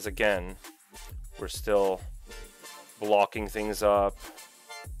 because again, we're still blocking things up,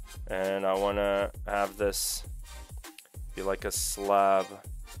 and I want to have this be like a slab,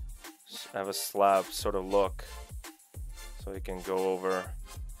 have a slab sort of look. So you can go over.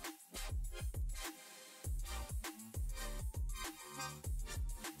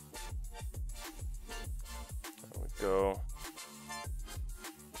 There we go.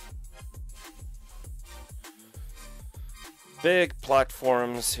 Big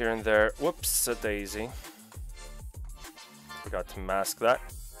platforms here and there. Whoops, a daisy. Forgot to mask that.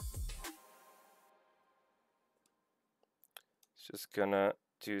 Just gonna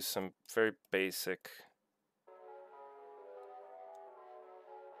do some very basic.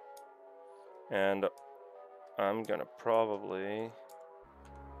 And I'm gonna probably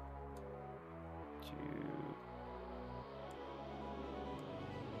do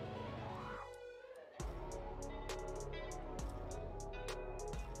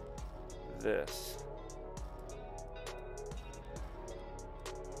this.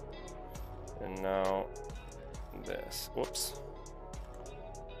 And now this. Whoops.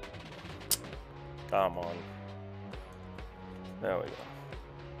 Come on. There we go.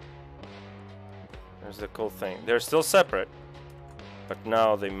 There's the cool thing. They're still separate, but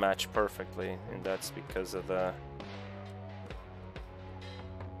now they match perfectly, and that's because of the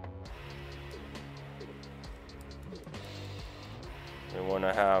we want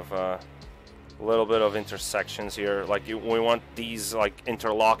to have a little bit of intersections here. Like we want these like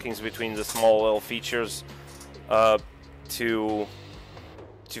interlockings between the small little features to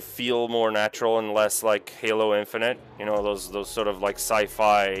feel more natural and less like Halo Infinite. You know, those sort of like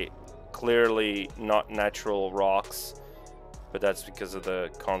sci-fi, clearly not natural rocks, but that's because of the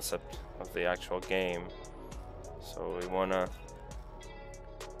concept of the actual game. So we wanna.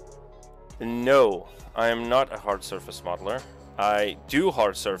 No, I am not a hard surface modeler. I do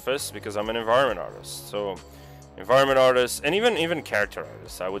hard surface because I'm an environment artist. So environment artists and even character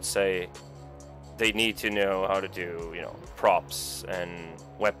artists, I would say, they need to know how to do, you know, props and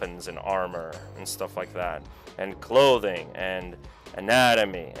weapons and armor and stuff like that, and clothing and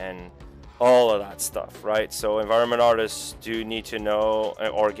anatomy and all of that stuff, right? So environment artists do need to know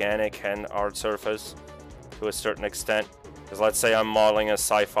organic and hard surface to a certain extent, because let's say I'm modeling a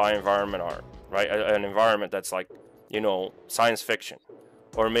sci-fi environment art, right? An environment that's like, you know, science fiction,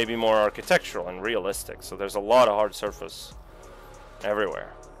 or maybe more architectural and realistic. So there's a lot of hard surface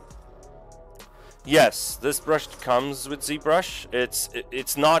everywhere. Yes, this brush comes with ZBrush.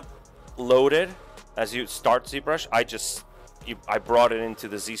 It's not loaded as you start ZBrush. I brought it into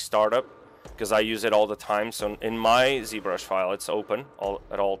the Z startup because I use it all the time. So in my ZBrush file, it's open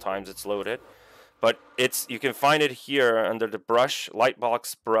at all times. It's loaded, but you can find it here under the brush,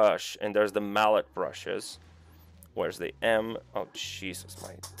 Lightbox brush, and there's the mallet brushes. Where's the M? Oh Jesus,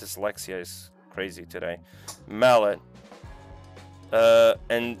 my dyslexia is crazy today. Mallet.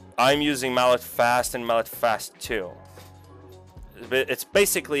 And I'm using Mallet Fast and Mallet Fast 2. It's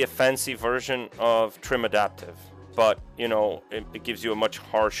basically a fancy version of Trim Adaptive, but you know, it gives you a much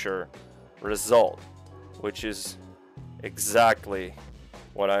harsher result, which is exactly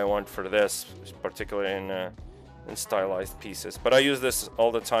what I want for this, particularly in stylized pieces. But I use this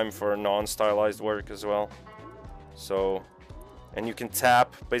all the time for non-stylized work as well. So, and you can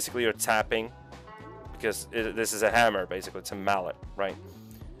tap, basically you're tapping, because this is a hammer, basically it's a mallet, right?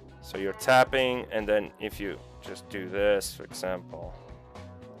 So you're tapping, and then if you just do this, for example,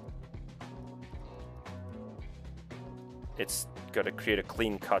 it's got to create a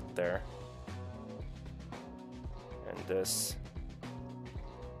clean cut there. And this,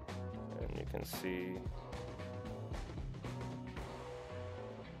 and you can see,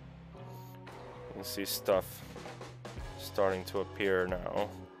 stuff starting to appear now,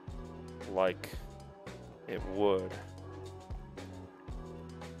 like it would.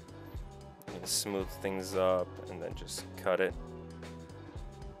 You can smooth things up and then just cut it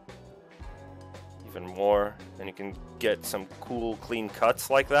even more, and you can get some cool clean cuts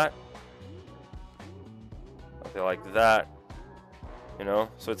like that. Like that, you know.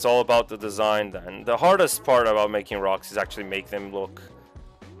 So it's all about the design then. The hardest part about making rocks is actually make them look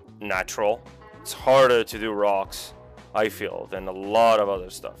natural. It's harder to do rocks, I feel, than a lot of other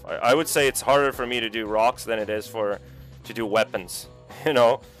stuff. I would say it's harder for me to do rocks than it is to do weapons. You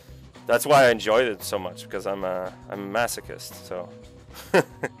know, that's why I enjoyed it so much, because I'm a masochist. So,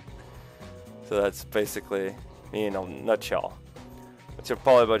 so that's basically me in a nutshell. What's your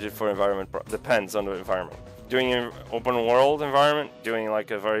poly budget for environment? Depends on the environment. Doing an open world environment, doing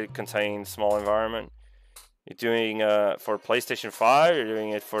like a very contained small environment. You're doing for PlayStation 5, you're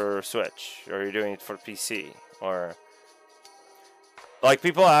doing it for Switch, or you're doing it for PC, or like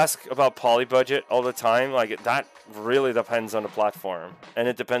people ask about poly budget all the time. Like that really depends on the platform, and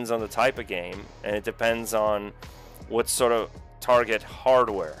it depends on the type of game, and it depends on what sort of target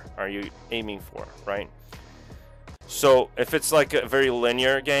hardware are you aiming for, right? So if it's like a very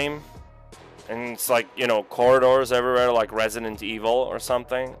linear game, and it's like, you know, corridors everywhere, like Resident Evil or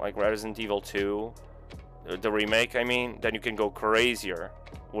something, like Resident Evil 2, the remake, I mean, then you can go crazier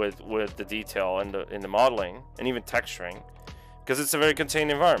with the detail and in the modeling and even texturing, because it's a very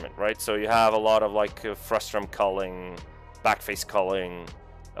contained environment, right? So you have a lot of like frustum culling, backface culling,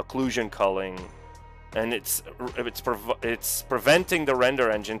 occlusion culling, and it's preventing the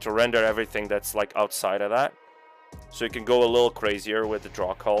render engine to render everything that's like outside of that. So you can go a little crazier with the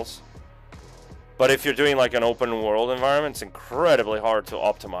draw culls. But if you're doing like an open world environment, it's incredibly hard to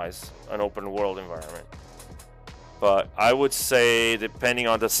optimize an open world environment. But I would say, depending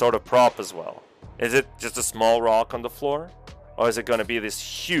on the sort of prop as well. Is it just a small rock on the floor? Or is it going to be this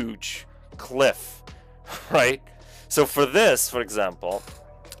huge cliff, right? So for this, for example,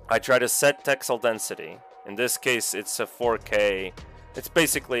 I try to set texel density. In this case, it's a 4K. It's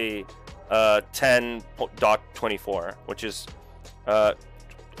basically 10.24, which is a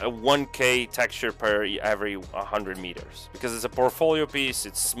 1K texture per every 100 meters. Because it's a portfolio piece,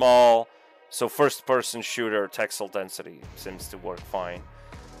 it's small, so first-person shooter texel density seems to work fine.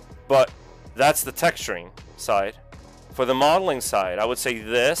 But that's the texturing side. For the modeling side, I would say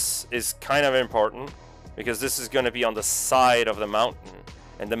this is kind of important, because this is going to be on the side of the mountain,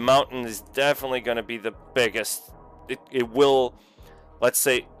 and the mountain is definitely going to be the biggest. It will, let's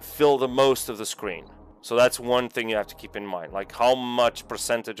say, fill the most of the screen. So that's one thing you have to keep in mind, like how much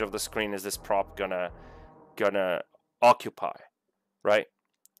percentage of the screen is this prop gonna occupy, right?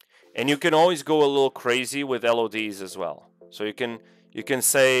 And you can always go a little crazy with LODs as well. So you can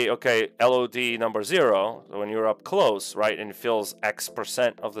say, okay, LOD number 0, when you're up close, right, and it fills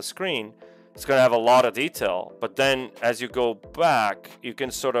X% of the screen, it's gonna have a lot of detail. But then as you go back, you can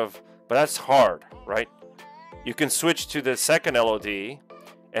sort of, but that's hard, right? You can switch to the second LOD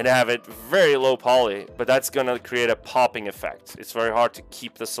and have it very low poly, but that's gonna create a popping effect. It's very hard to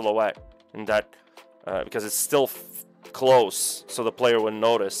keep the silhouette in that because it's still close, so the player will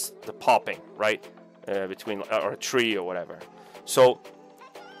notice the popping, right, between or a tree or whatever. So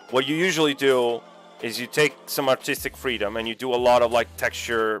what you usually do is you take some artistic freedom and you do a lot of like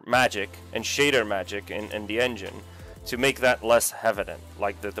texture magic and shader magic in the engine to make that less evident,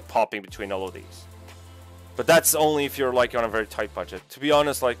 like the popping between LODs. But that's only if you're like on a very tight budget. To be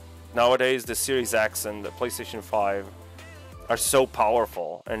honest, like nowadays the Series X and the PlayStation 5 are so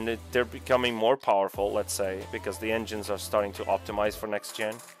powerful, and they're becoming more powerful, let's say, because the engines are starting to optimize for next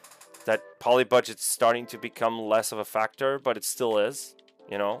gen, that poly budget's starting to become less of a factor, but it still is,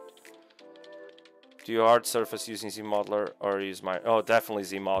 you know. Do you hard surface using ZModeler or use Maya? Oh, definitely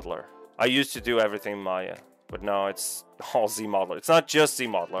ZModeler. I used to do everything Maya, but now it's all ZModeler. It's not just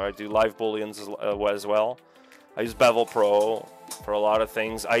ZModeler. I do live booleans as well. I use Bevel Pro for a lot of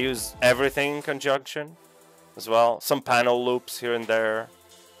things. I use everything in conjunction as well. Some panel loops here and there.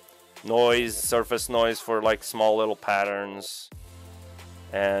 Noise, surface noise for like small little patterns.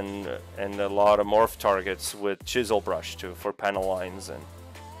 And a lot of morph targets with chisel brush too for panel lines. And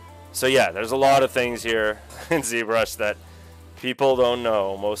so yeah, there's a lot of things here in ZBrush that people don't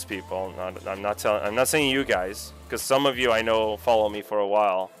know. Most people. I'm not saying you guys, because some of you I know follow me for a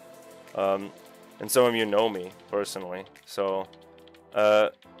while, and some of you know me personally. So,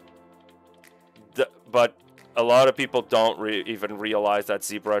 but a lot of people don't even realize that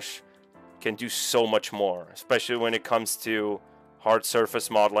ZBrush can do so much more, especially when it comes to hard surface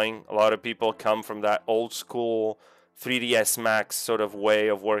modeling. A lot of people come from that old school 3ds Max sort of way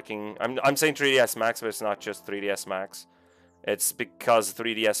of working. I'm saying 3ds Max, but it's not just 3ds Max. It's because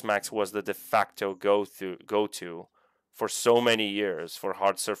 3ds Max was the de facto go-to for so many years for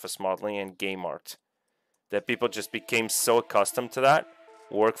hard surface modeling and game art, that people just became so accustomed to that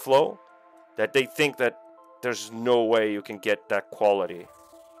workflow that they think that there's no way you can get that quality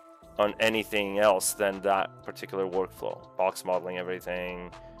on anything else than that particular workflow. Box modeling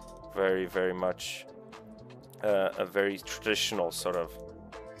everything, very, very much a very traditional sort of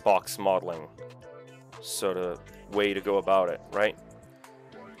box modeling sort of way to go about it, right?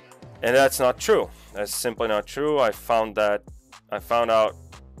 And that's not true. That's simply not true. I found out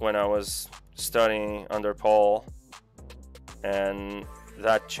when I was studying under Paul, and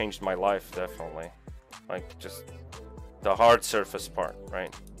that changed my life definitely. Like just the hard surface part,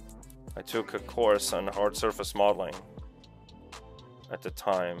 right? I took a course on hard surface modeling at the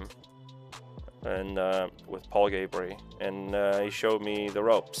time, and with Paul Gabry, and he showed me the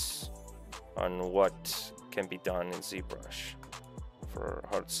ropes on what can be done in ZBrush for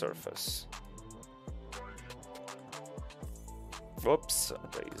hard surface. Whoops,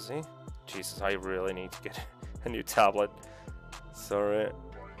 daisy. Jesus, I really need to get a new tablet. Sorry.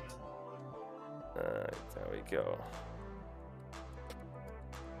 There we go.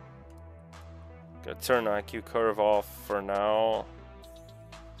 Gonna turn IQ curve off for now,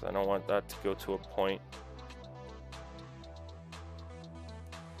 because I don't want that to go to a point.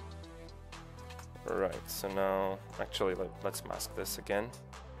 Right, so now, actually, let's mask this again.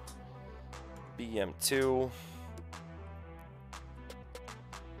 BM2.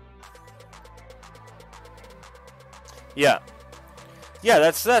 Yeah,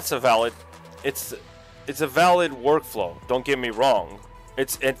 that's a valid. It's a valid workflow. Don't get me wrong.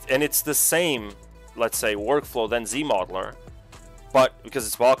 It's the same, let's say, workflow than ZModeler, but because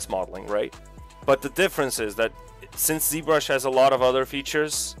it's box modeling, right? But the difference is that since ZBrush has a lot of other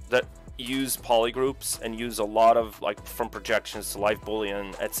features that use polygroups and use a lot of, like, from projections to live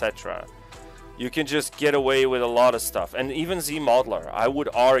boolean, etc., you can just get away with a lot of stuff. And even ZModeler, I would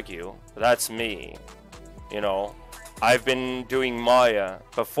argue, that's me, you know, I've been doing Maya.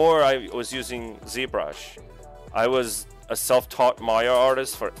 Before I was using ZBrush, I was a self-taught Maya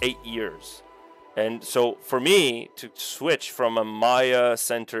artist for 8 years. And so for me to switch from a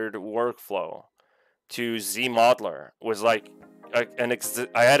Maya-centered workflow to ZModeler was like I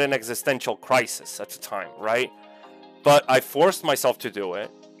had an existential crisis at the time, right? But I forced myself to do it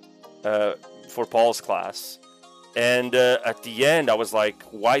for Paul's class. And at the end, I was like,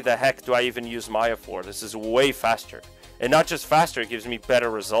 why the heck do I even use Maya for? This is way faster. And not just faster, it gives me better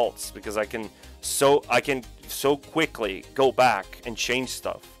results because I can so quickly go back and change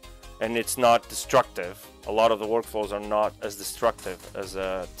stuff. And it's not destructive. A lot of the workflows are not as destructive as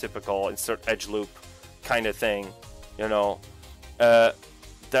a typical insert edge loop kind of thing, you know.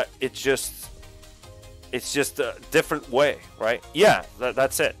 That it's just a different way, right? Yeah,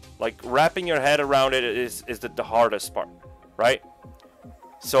 that's it. Like, wrapping your head around it is the hardest part, right?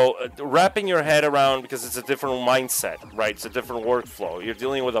 So wrapping your head around, because it's a different mindset, right? It's a different workflow. You're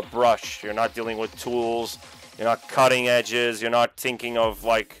dealing with a brush. You're not dealing with tools. You're not cutting edges. You're not thinking of,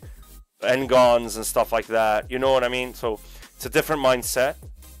 like, n-gons and stuff like that. You know what I mean? So it's a different mindset.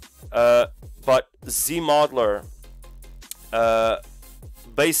 But ZModeler,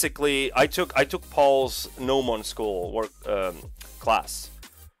 basically, I took Paul's Gnomon School work class.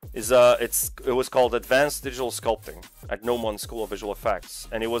 It was called Advanced Digital Sculpting at Gnomon School of Visual Effects,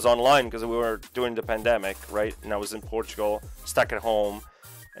 and it was online because we were during the pandemic, right? And I was in Portugal, stuck at home,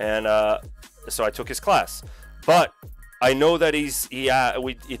 and so I took his class. But I know that he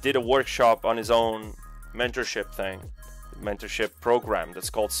did a workshop on his own mentorship program that's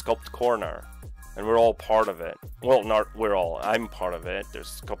called Sculpt Corner, and we're all part of it. Well, not we're all. I'm part of it.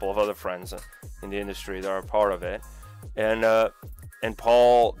 There's a couple of other friends in the industry that are part of it, and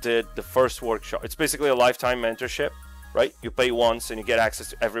Paul did the first workshop. It's basically a lifetime mentorship, right? You pay once and you get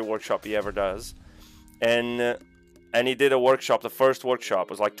access to every workshop he ever does, and he did a workshop. The first workshop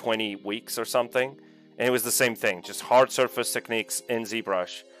was like 20 weeks or something. And it was the same thing, just hard surface techniques in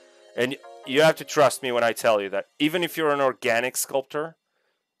ZBrush. And you have to trust me when I tell you that even if you're an organic sculptor,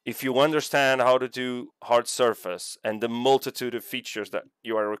 if you understand how to do hard surface and the multitude of features that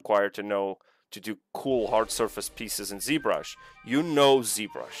you are required to know to do cool hard surface pieces in ZBrush, you know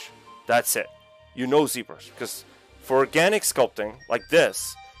ZBrush. That's it. You know ZBrush. Because for organic sculpting like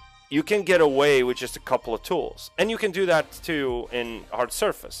this, you can get away with just a couple of tools. And you can do that too in hard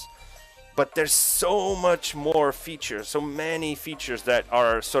surface. But there's so much more features, so many features that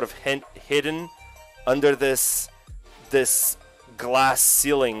are sort of hidden under this glass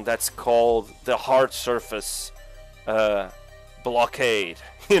ceiling that's called the hard surface blockade,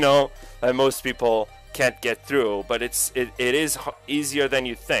 you know, that most people can't get through. But it is easier than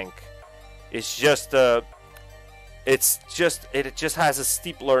you think. It just has a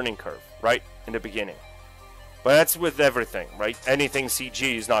steep learning curve right in the beginning. But that's with everything, right? Anything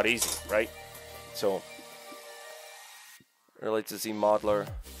CG is not easy, right? So, relate to ZModeler.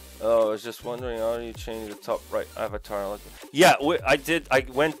 Oh, I was just wondering, how do you change the top right avatar? Yeah, I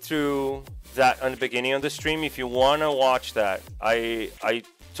went through that on the beginning of the stream. If you want to watch that, I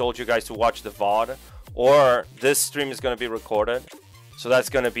told you guys to watch the VOD. Or this stream is going to be recorded. So that's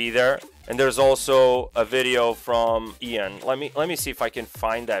going to be there. And there's also a video from Ian. Let me see if I can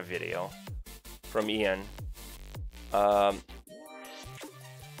find that video from Ian.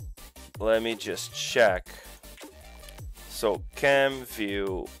 Let me just check. So cam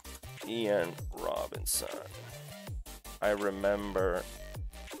view Ian Robinson. I remember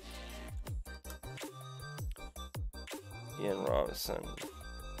Ian Robinson.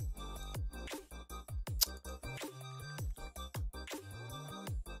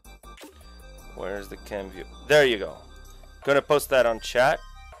 Where's the cam view? There you go. Gonna post that on chat.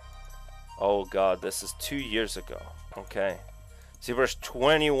 Oh god, this is 2 years ago. Okay. ZBrush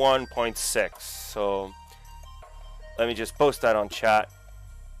 21.6. So let me just post that on chat.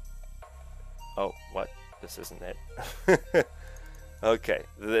 Oh, what? This isn't it. Okay,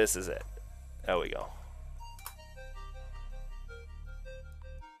 this is it. There we go.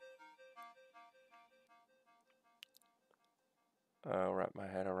 Wrap my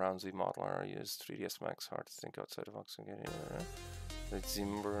head around ZModeler. I use 3ds Max. Hard to think outside the box and get in. Let's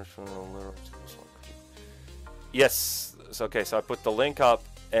ZBrush from a little. Yes. Okay, so I put the link up,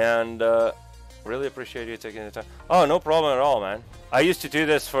 and really appreciate you taking the time. Oh, no problem at all, man. I used to do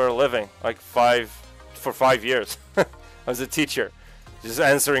this for a living, like for 5 years. I was a teacher. Just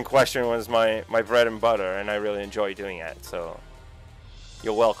answering questions was my bread and butter, and I really enjoy doing it. So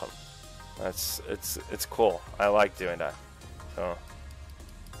you're welcome. It's cool. I like doing that. So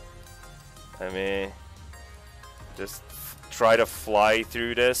let me just try to fly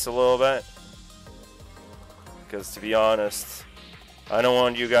through this a little bit, because to be honest, I don't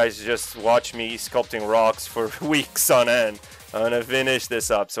want you guys to just watch me sculpting rocks for weeks on end. I'm gonna finish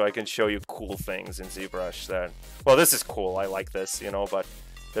this up so I can show you cool things in ZBrush that, well, this is cool, I like this, you know, but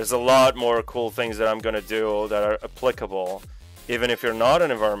there's a lot more cool things that I'm gonna do that are applicable even if you're not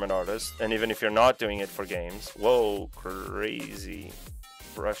an environment artist, and even if you're not doing it for games. Whoa, crazy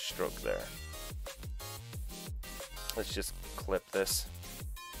brush stroke there. Let's just clip this.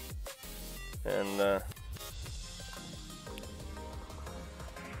 And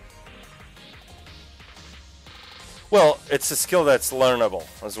well, it's a skill that's learnable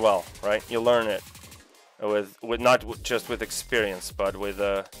as well, right? You learn it with not just with experience, but with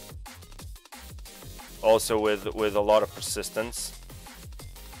also with a lot of persistence.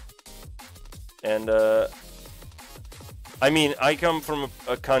 And I mean, I come from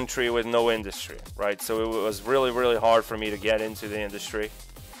a country with no industry, right? So it was really hard for me to get into the industry,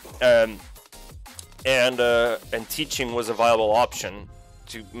 and teaching was a viable option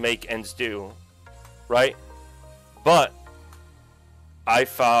to make ends do, right? But I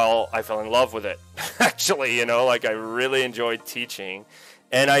fell in love with it. Actually, you know, like I really enjoyed teaching,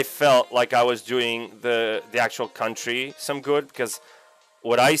 and I felt like I was doing the actual country some good, because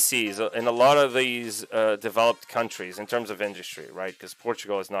what I see is in a lot of these developed countries in terms of industry, right? Because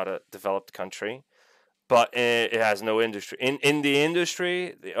Portugal is not a developed country, but it has no industry. In the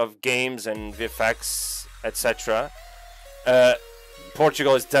industry of games and VFX, etc.,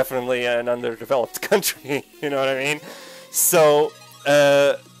 Portugal is definitely an underdeveloped country. You know what I mean? So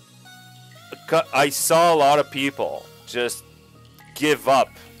I saw a lot of people just give up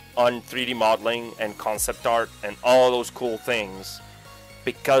on 3D modeling and concept art and all those cool things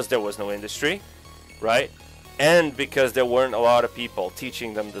because there was no industry, right? And because there weren't a lot of people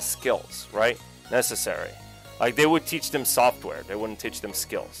teaching them the skills, right, necessary. Like, they would teach them software, they wouldn't teach them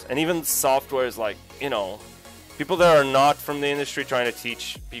skills. And even software is like, you know, people that are not from the industry trying to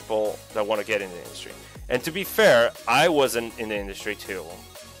teach people that want to get in the industry. And to be fair, I wasn't in the industry too,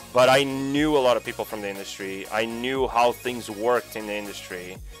 but I knew a lot of people from the industry. I knew how things worked in the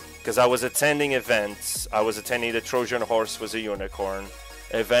industry because I was attending events. I was attending the Trojan Horse Was a Unicorn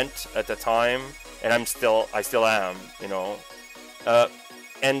event at the time, and I still am, you know.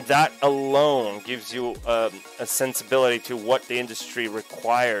 And that alone gives you a sensibility to what the industry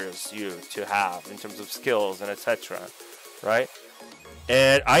requires you to have in terms of skills and etc. Right?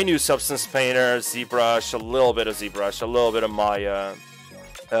 And I knew Substance Painter, ZBrush, a little bit of ZBrush, a little bit of Maya,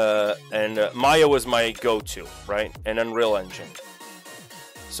 and Maya was my go-to, right? And Unreal Engine.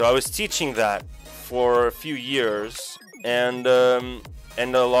 So I was teaching that for a few years, and a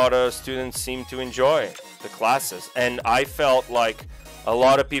lot of students seemed to enjoy the classes, and I felt like a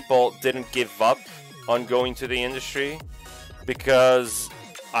lot of people didn't give up on going to the industry because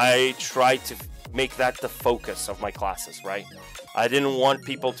I tried to make that the focus of my classes, right? I didn't want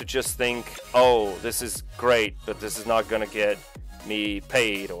people to just think, oh, this is great, but this is not gonna get me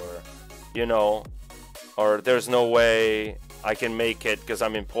paid, or, you know, or there's no way I can make it because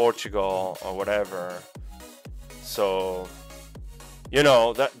I'm in Portugal or whatever. So, you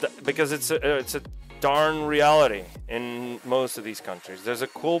know, that because it's a darn reality in most of these countries. There's a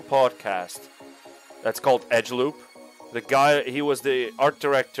cool podcast that's called Edgeloop. The guy, he was the art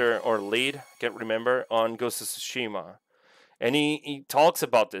director or lead, I can't remember, on Ghost of Tsushima. And he talks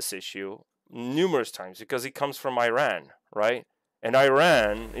about this issue numerous times because he comes from Iran, right? And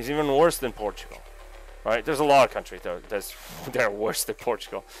Iran is even worse than Portugal, right? There's a lot of countries that are worse than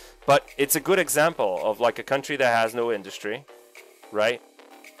Portugal. But it's a good example of like a country that has no industry, right?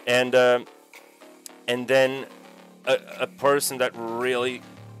 And then a person that really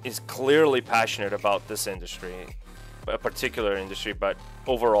is clearly passionate about this industry, a particular industry, but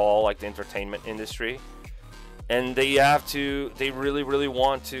overall like the entertainment industry, and they really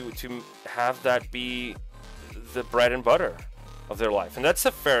want to have that be the bread and butter of their life. And that's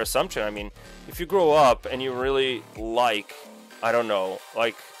a fair assumption. I mean, if you grow up and you really like, I don't know,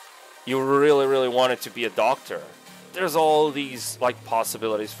 like you really wanted to be a doctor, there's all these like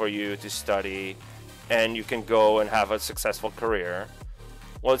possibilities for you to study, and you can go and have a successful career.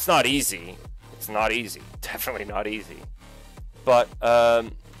 Well, it's not easy. It's not easy. Definitely not easy. But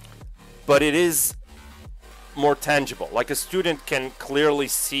it is more tangible. Like a student can clearly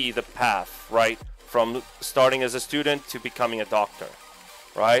see the path, right? From starting as a student to becoming a doctor,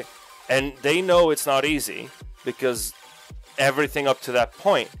 right? And they know it's not easy because everything up to that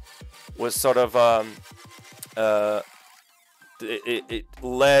point was sort of it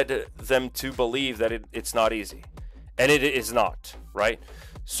led them to believe that it's not easy, and it is not, right?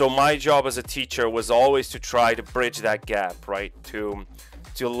 So my job as a teacher was always to try to bridge that gap, right? To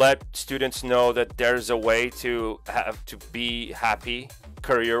let students know that there's a way to have to be happy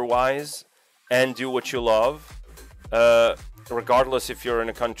career-wise and do what you love, regardless if you're in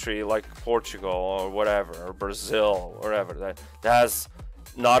a country like Portugal or whatever, or Brazil, or wherever that has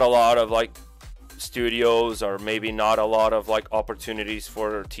not a lot of like studios, or maybe not a lot of like opportunities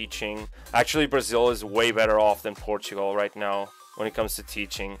for teaching. Actually, Brazil is way better off than Portugal right now when it comes to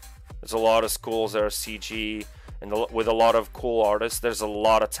teaching. There's a lot of schools that are CG, and with a lot of cool artists. There's a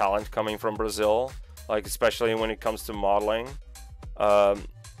lot of talent coming from Brazil, like especially when it comes to modeling.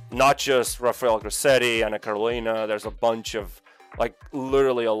 Not just Rafael Grossetti, Ana Carolina. There's a bunch of, like,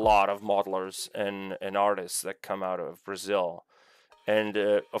 literally a lot of modelers and artists that come out of Brazil. And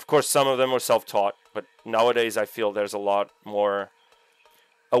of course, some of them are self-taught, but nowadays I feel there's a lot more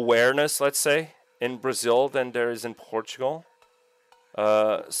awareness, let's say, in Brazil than there is in Portugal.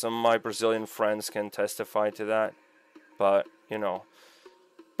 Some of my Brazilian friends can testify to that, but you know.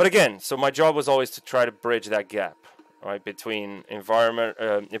 But again, so my job was always to try to bridge that gap, right, between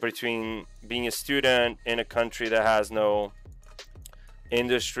between being a student in a country that has no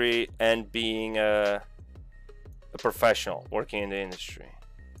industry and being a professional working in the industry,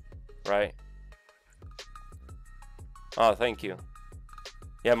 right? Oh, thank you.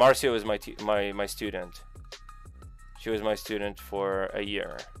 Yeah, Marcia was my student. She was my student for a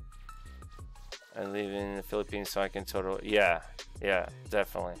year. I live in the Philippines, so I can totally... Yeah,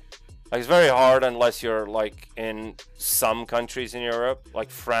 definitely. Like, it's very hard unless you're, like, in some countries in Europe, like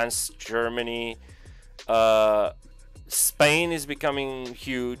France, Germany. Spain is becoming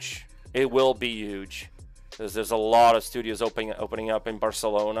huge. It will be huge. Because there's a lot of studios opening up in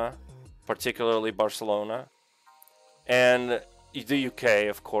Barcelona, particularly Barcelona. And the UK,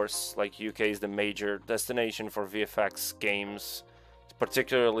 of course. Like, UK is the major destination for VFX games,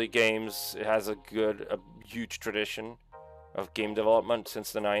 particularly games. It has a huge tradition of game development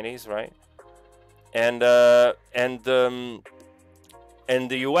since the 90s, right? And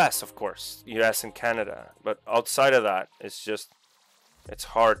the US, of course, US and Canada. But outside of that, it's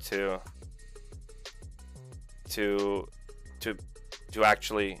hard to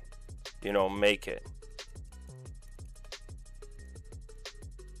actually, you know, make it.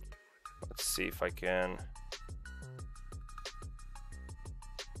 Let's see if I can.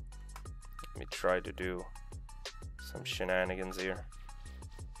 Let me try to do some shenanigans here.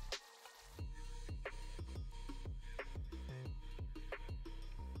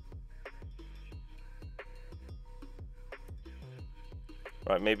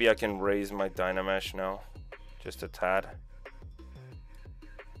 Right, maybe I can raise my Dynamesh now, just a tad.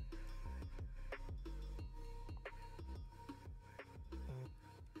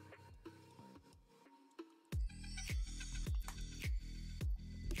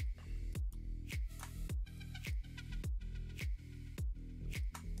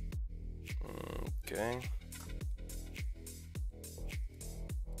 Okay.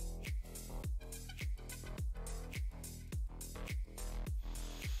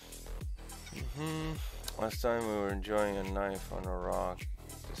 Last time we were enjoying a knife on a rock.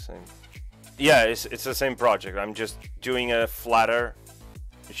 The same. Yeah, it's the same project. I'm just doing a flatter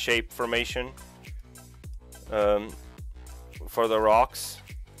shape formation for the rocks,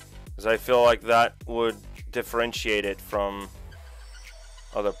 because I feel like that would differentiate it from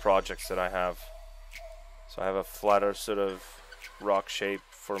other projects that I have. So I have a flatter sort of rock shape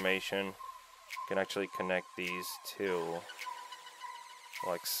formation. You can actually connect these two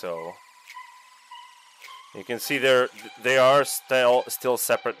like so. You can see they are still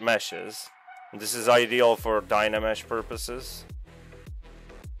separate meshes. And this is ideal for Dynamesh purposes.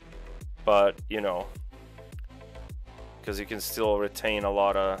 But, you know, because you can still retain a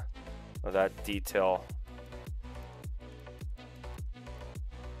lot of that detail.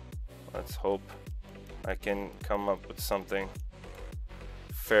 Let's hope I can come up with something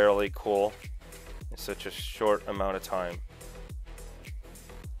fairly cool in such a short amount of time.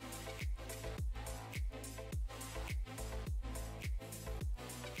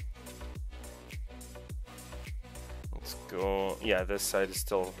 Let's go. Yeah, this side is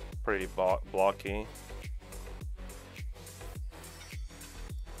still pretty blocky.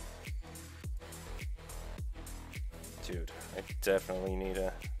 Dude, I definitely need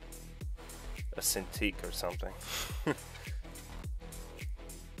a Cintiq or something.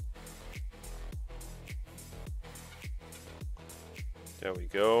 There we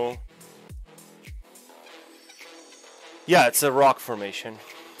go. Yeah, it's a rock formation.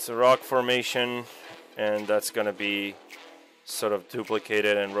 It's a rock formation, and that's gonna be sort of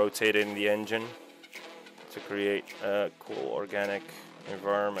duplicated and rotated in the engine to create a cool organic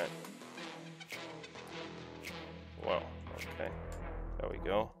environment. Wow, okay, there we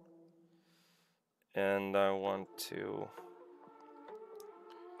go. And I want to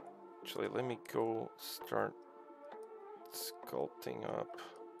actually, let me go start sculpting up.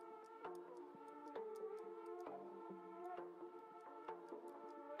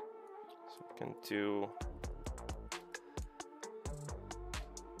 So I can do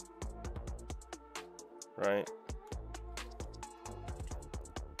right.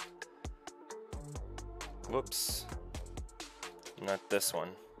 Whoops, not this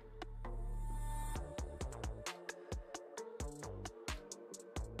one.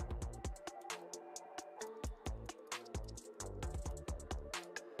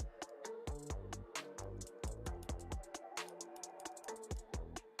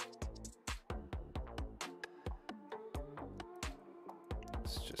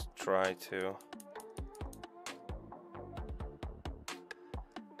 Let's just try to.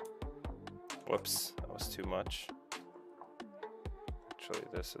 Whoops, that was too much. Actually,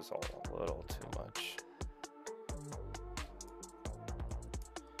 this is all a little too much.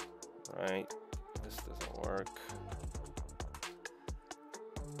 Right, this doesn't work.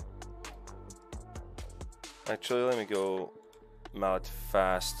 Actually, let me go mallet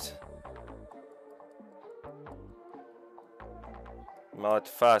fast. Mallet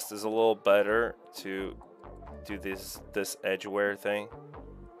fast is a little better to do this edge wear thing,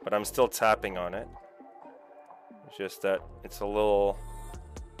 but I'm still tapping on it. It's just that it's a little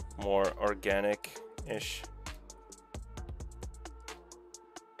more organic-ish.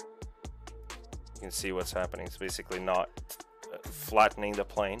 You can see what's happening. It's basically not flattening the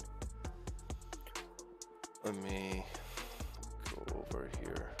plane. Let me go over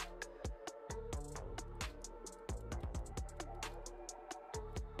here.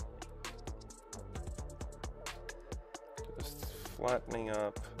 Just flattening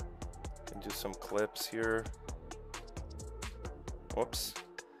up. And do some clips here. Whoops.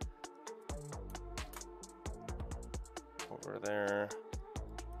 Over there.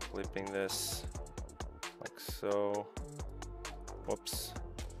 Clipping this like so. Whoops.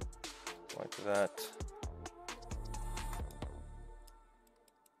 Like that.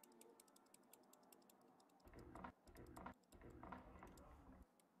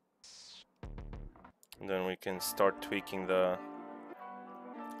 And then we can start tweaking the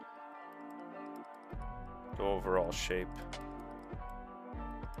overall shape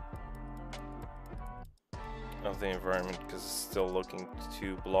of the environment, because it's still looking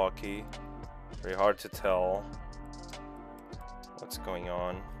too blocky. Very hard to tell what's going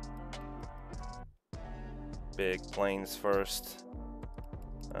on. Big planes first.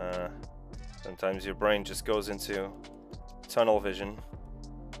 Sometimes your brain just goes into tunnel vision.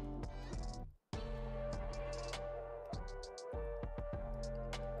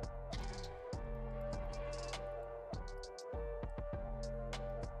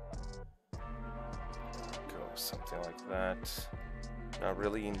 Something like that. Not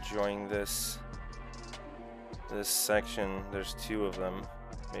really enjoying this section. There's two of them.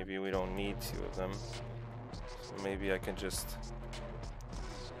 Maybe we don't need two of them. So maybe I can just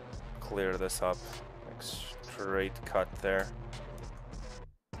clear this up. Like straight cut there.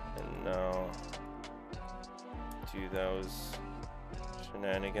 And now do those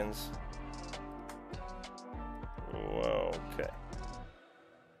shenanigans. Whoa, okay.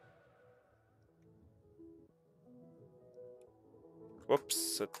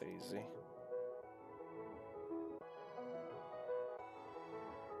 Whoops, a daisy.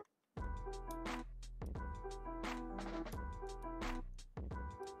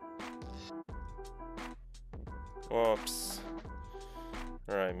 Whoops.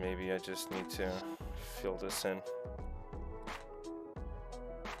 Alright, maybe I just need to fill this in.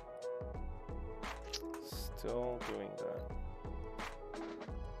 Still doing that.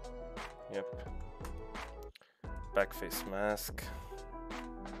 Yep. back face mask.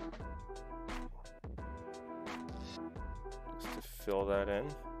 Just to fill that in.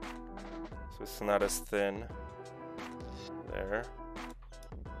 So it's not as thin. There.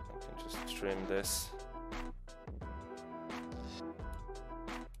 I can just trim this.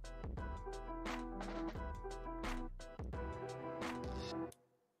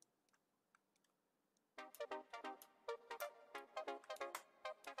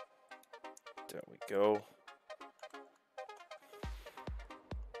 There we go.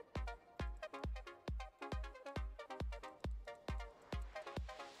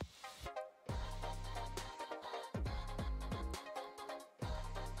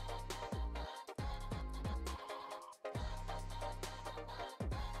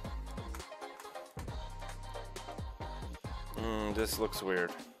 This looks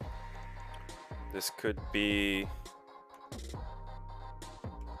weird. This could be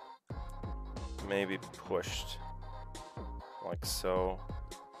maybe pushed like so,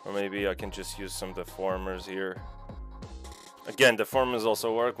 or maybe I can just use some deformers here. Again, deformers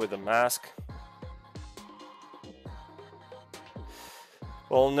also work with the mask.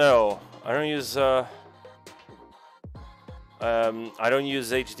 Well, no, I don't use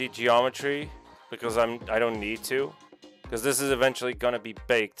HD geometry because I don't need to, because this is eventually gonna be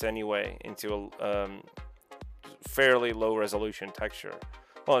baked anyway into a fairly low resolution texture.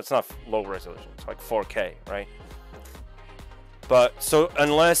 Well, it's not low resolution, it's like 4K, right? But so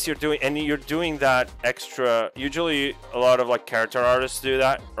unless you're doing that extra, usually a lot of like character artists do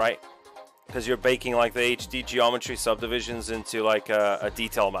that, right? Because you're baking like the HD geometry subdivisions into like a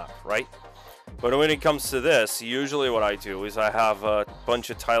detail map, right? But when it comes to this, usually what I do is I have a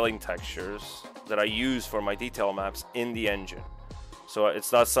bunch of tiling textures that I use for my detail maps in the engine. So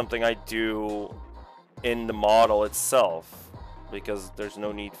it's not something I do in the model itself, because there's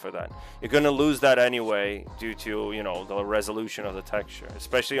no need for that. You're going to lose that anyway due to, you know, the resolution of the texture,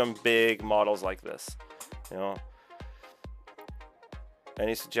 especially on big models like this, you know.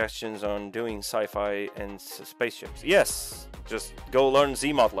 Any suggestions on doing sci-fi and spaceships? Yes, just go learn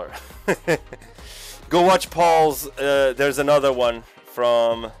ZModeler. Go watch Paul's, there's another one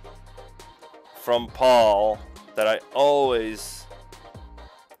from Paul that I always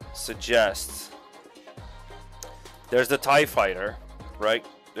suggest. There's the TIE Fighter, right?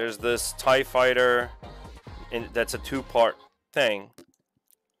 There's this TIE Fighter, that's a two-part thing.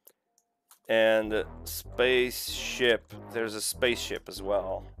 And spaceship, there's a spaceship as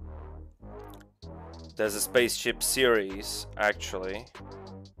well. There's a spaceship series, actually.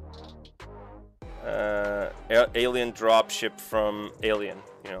 Alien dropship from Alien,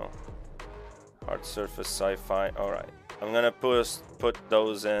 you know. Hard surface sci-fi. Alright, I'm gonna put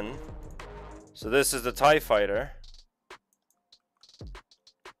those in. So this is the TIE Fighter.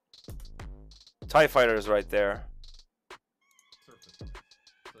 TIE Fighter is right there.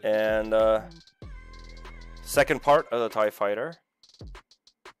 And second part of the TIE Fighter.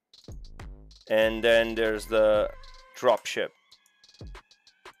 And then there's the dropship.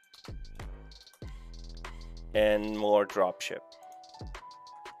 And more dropship.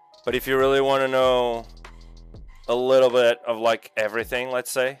 But if you really want to know a little bit of like everything,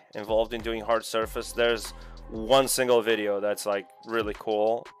 let's say, involved in doing hard surface, there's one single video that's like really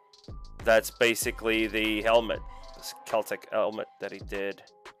cool. That's basically the helmet, this Celtic helmet that he did.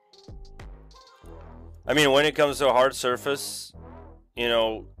 I mean, when it comes to a hard surface, you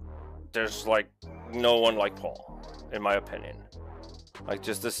know, there's like no one like Paul, in my opinion. Like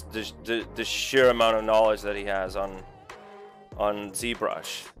just the sheer amount of knowledge that he has on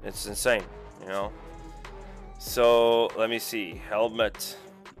ZBrush, it's insane, you know. So let me see, helmet.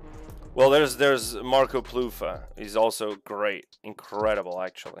 Well, there's Marco Plufa. He's also great, incredible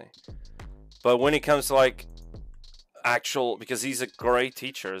actually. But when it comes to like actual, because he's a great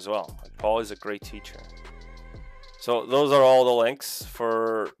teacher as well. Like Paul is a great teacher. So those are all the links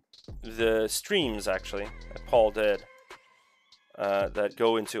for the streams actually that Paul did that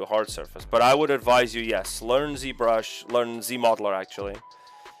go into hard surface. But I would advise you, yes, learn ZBrush, learn ZModeler actually,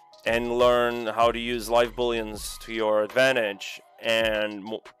 and learn how to use live booleans to your advantage, and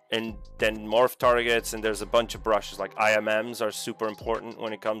then morph targets. And there's a bunch of brushes like IMMs are super important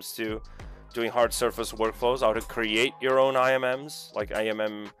when it comes to doing hard surface workflows, how to create your own IMMs, like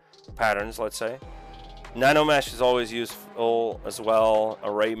IMM patterns, let's say. Nano mesh is always useful as well,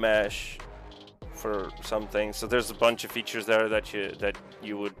 array mesh for some things. So there's a bunch of features there that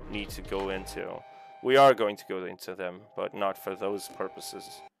you would need to go into. We are going to go into them, but not for those purposes.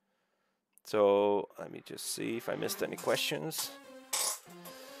 So let me just see if I missed any questions.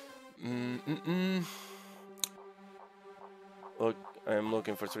 Look, I am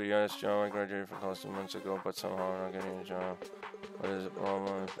looking for 3 years job. I graduated from college 2 months ago, but somehow I'm not getting a job. What is it?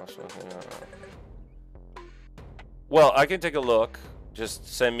 Well, I can take a look.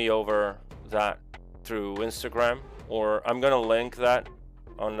 Just send me over that through Instagram, or I'm gonna link that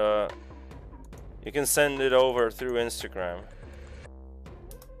on the. You can send it over through Instagram,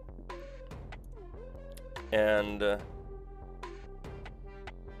 and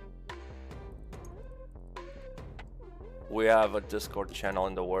we have a Discord channel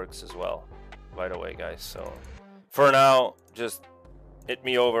in the works as well, by the way, guys. So for now, just hit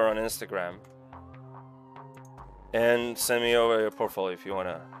me over on Instagram and send me over your portfolio if you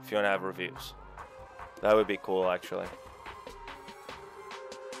wanna have reviews. That would be cool, actually.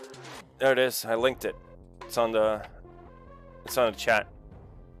 There it is. I linked it. It's on the chat.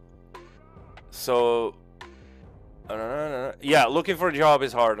 So yeah, looking for a job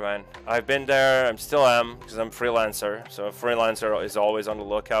is hard, man. I've been there. I still am, because I'm freelancer. So a freelancer is always on the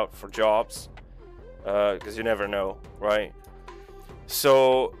lookout for jobs, because you never know, right?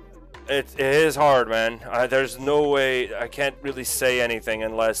 So it is hard, man. There's no way. I can't really say anything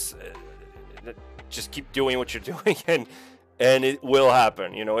unless just keep doing what you're doing, and it will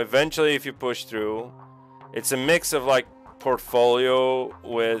happen. You know, eventually, if you push through. It's a mix of like portfolio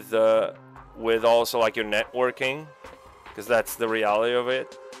with also like your networking, because that's the reality of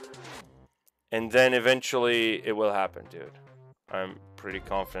it. And then eventually it will happen, dude. I'm pretty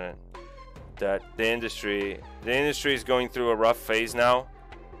confident that the industry is going through a rough phase now,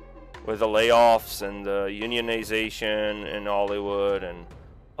 with the layoffs and the unionization in Hollywood and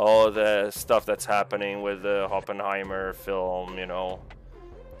all of the stuff that's happening with the Oppenheimer film, you know.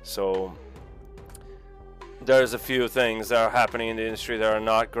 So there's a few things that are happening in the industry that are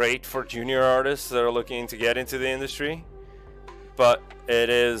not great for junior artists that are looking to get into the industry. But it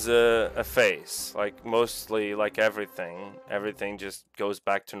is a phase. Like mostly, like everything just goes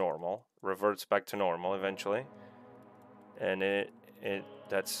back to normal, reverts back to normal eventually. And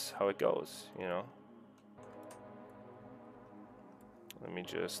that's how it goes, you know. Let me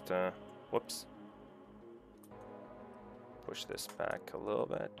just whoops. Push this back a little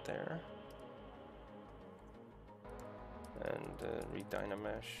bit there. And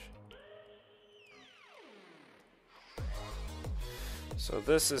reDynamesh. So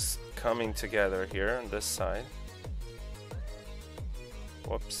this is coming together here on this side.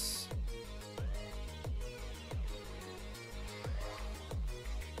 Whoops.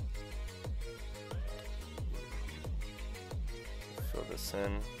 Fill this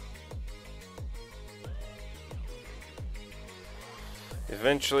in.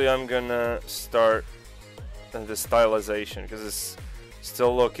 Eventually I'm gonna start the stylization, because it's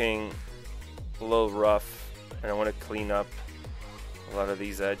still looking a little rough and I want to clean up a lot of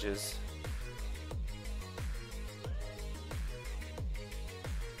these edges.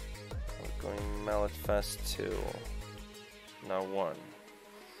 We're going mallet fast 2, now 1.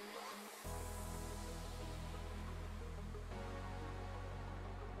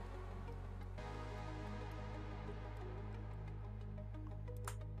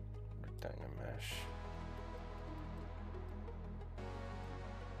 Dynamesh.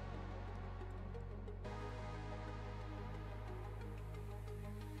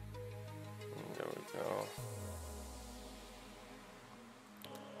 There we go.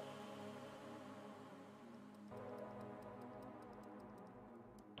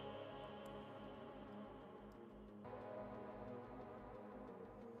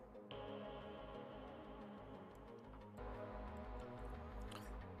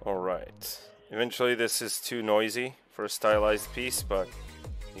 All right. Eventually this is too noisy for a stylized piece, but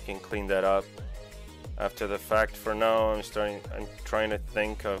you can clean that up after the fact. For now, I'm trying to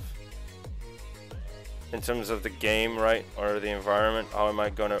think of, in terms of the game, right, or the environment, how am I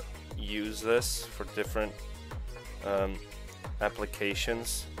gonna use this for different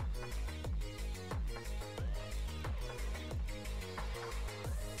applications.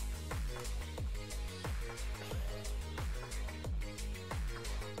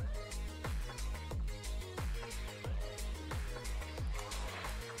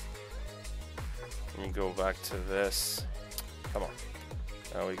 Let me go back to this. Come on.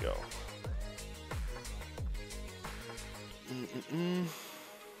 There we go.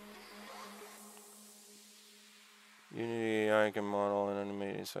 Unity AI can model and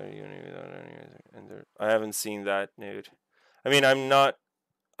animate inside Unity without any render. I haven't seen that, dude. I mean, I'm not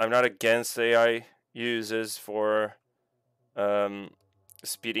against AI uses for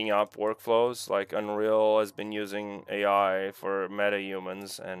speeding up workflows. Like Unreal has been using AI for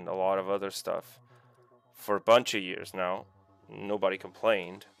meta-humans and a lot of other stuff for a bunch of years now. Nobody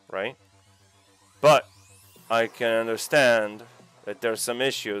complained, right? But I can understand that there's some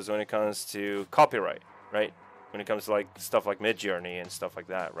issues when it comes to copyright, right? When it comes to like stuff like Midjourney and stuff like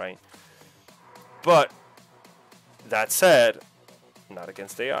that, right? But that said, I'm not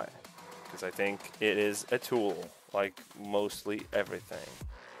against AI, because I think it is a tool, like mostly everything.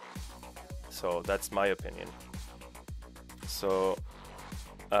 So that's my opinion. So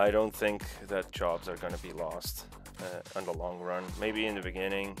I don't think that jobs are going to be lost in the long run. Maybe in the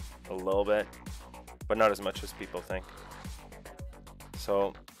beginning a little bit, but not as much as people think.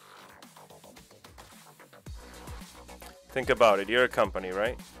 So think about it. You're a company,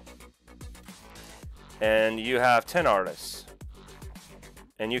 right? And you have 10 artists.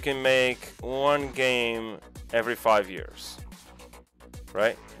 And you can make one game every 5 years,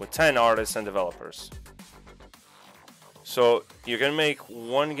 right? With 10 artists and developers. So you can make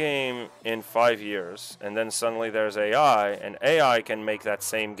one game in 5 years, and then suddenly there's AI, and AI can make that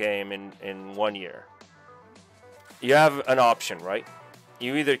same game in 1 year. You have an option, right?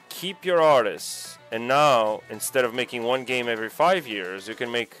 You either keep your artists, and now instead of making one game every 5 years, you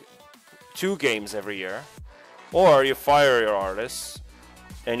can make 2 games every year, or you fire your artists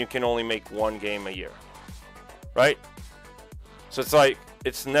and you can only make one game a year, right? So it's like,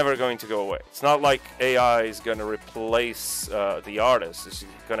 it's never going to go away. It's not like AI is going to replace the artist. It's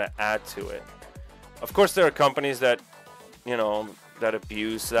going to add to it. Of course, there are companies that, you know, that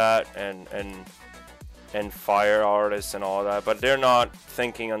abuse that and fire artists and all that, but they're not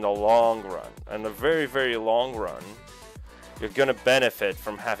thinking in the long run. In the very, very long run, you're going to benefit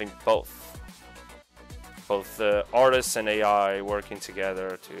from having both the artists and AI working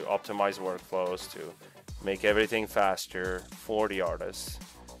together to optimize workflows, to make everything faster for the artist,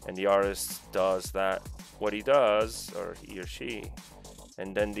 and the artist does that, what he does, or he or she,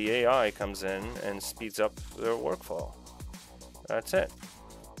 and then the AI comes in and speeds up their workflow. That's it.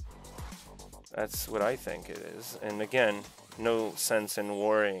 That's what I think it is. And again, no sense in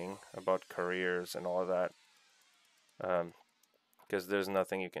worrying about careers and all that, because there's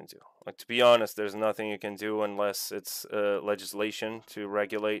nothing you can do. Like, to be honest, there's nothing you can do unless it's legislation to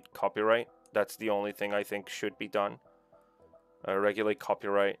regulate copyright. That's the only thing I think should be done. Regulate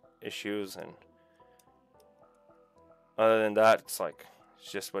copyright issues, and other than that, it's like,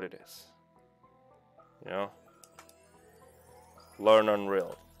 it's just what it is. You know? Learn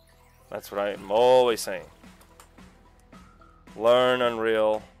Unreal. That's what I'm always saying. Learn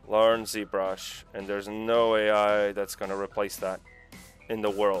Unreal, learn ZBrush, and there's no AI that's going to replace that in the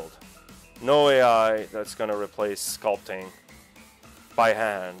world. No AI that's going to replace sculpting by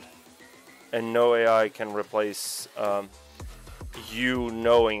hand, and no AI can replace you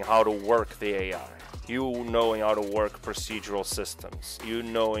knowing how to work the AI, you knowing how to work procedural systems, you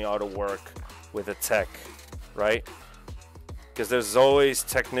knowing how to work with the tech, right? Because there's always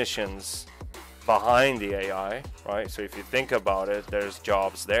technicians behind the AI, right? So if you think about it, there's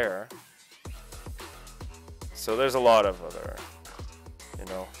jobs there. So there's a lot of other, you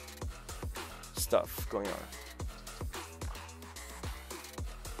know, stuff going on.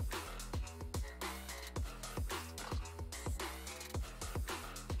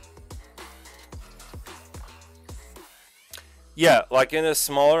 Yeah, like in a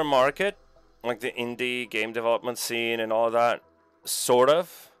smaller market, like the indie game development scene and all that, sort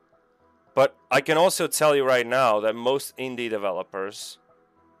of. But I can also tell you right now that most indie developers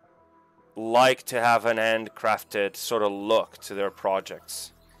like to have an handcrafted sort of look to their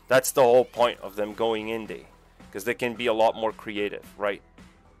projects. That's the whole point of them going indie, because they can be a lot more creative, right?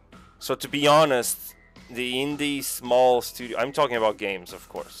 So to be honest, the indie small studio, I'm talking about games, of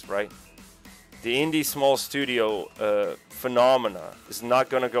course, right? The indie small studio phenomena is not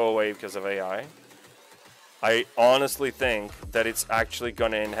going to go away because of AI. I honestly think that it's actually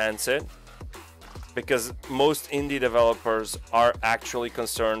going to enhance it, because most indie developers are actually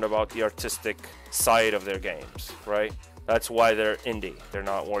concerned about the artistic side of their games, right? That's why they're indie. They're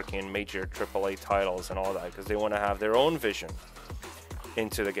not working in major AAA titles and all that, because they want to have their own vision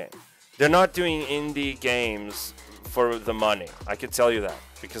into the game. They're not doing indie games for the money. I could tell you that,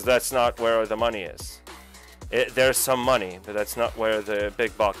 because that's not where the money is. There's some money, but that's not where the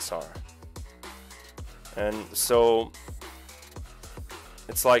big bucks are. And so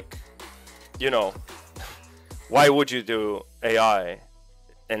it's like, you know, why would you do AI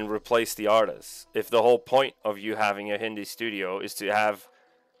and replace the artists if the whole point of you having a indie studio is to have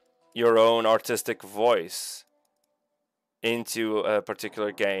your own artistic voice into a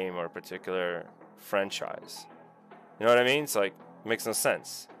particular game or a particular franchise? You know what I mean? It's like, it makes no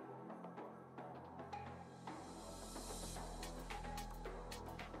sense.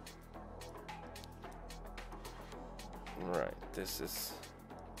 Right, this is...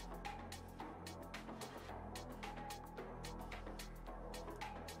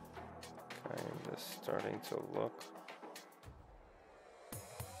 trying to look.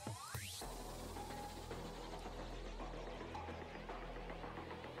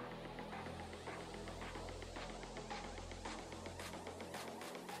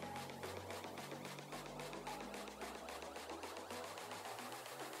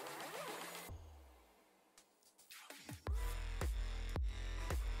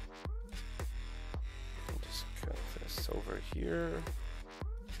 Just cut this over here.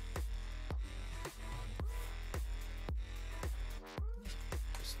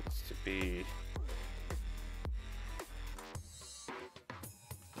 This needs to be.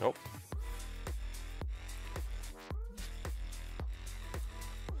 Nope.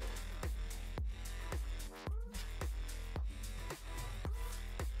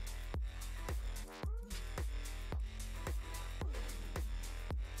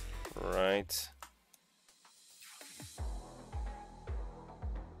 Right.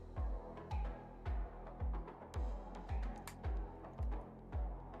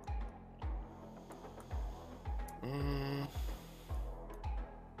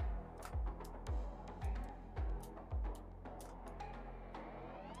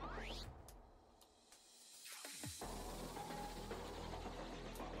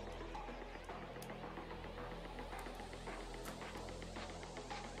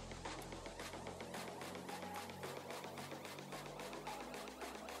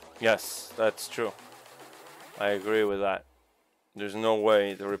 Yes, that's true. I agree with that. There's no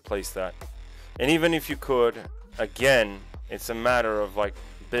way to replace that. And even if you could, again, it's a matter of like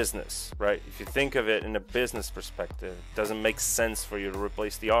business, right? If you think of it in a business perspective, it doesn't make sense for you to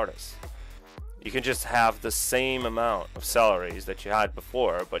replace the artist. You can just have the same amount of salaries that you had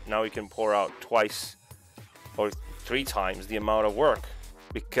before, but now you can pour out twice or 3 times the amount of work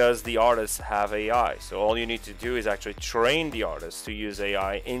because the artists have AI. So all you need to do is actually train the artists to use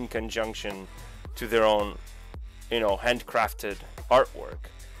AI in conjunction to their own, you know, handcrafted artwork.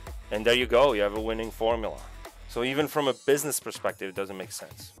 And there you go, you have a winning formula. So even from a business perspective, it doesn't make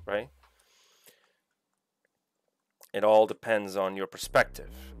sense, right? It all depends on your perspective.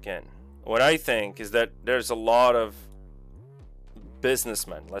 Again, what I think is that there's a lot of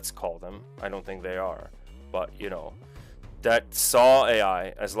businessmen, let's call them, I don't think they are, but you know, that saw AI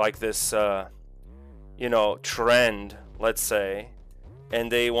as like this, you know, trend, let's say,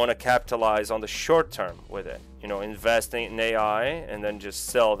 and they want to capitalize on the short term with it, you know, investing in AI and then just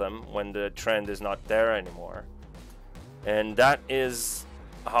sell them when the trend is not there anymore. And that is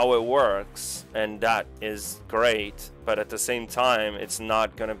how it works, and that is great, but at the same time, it's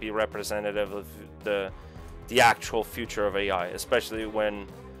not going to be representative of the actual future of AI, especially when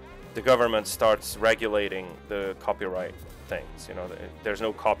the government starts regulating the copyright things. You know, there's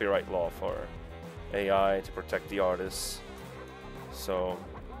no copyright law for AI to protect the artists. So,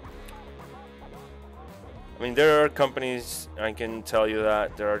 I mean, there are companies, I can tell you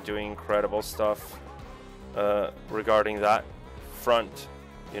that, that are doing incredible stuff regarding that front.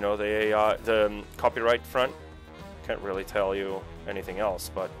 You know, the AI, the copyright front. Can't really tell you anything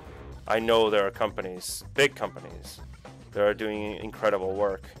else, but I know there are companies, big companies, that are doing incredible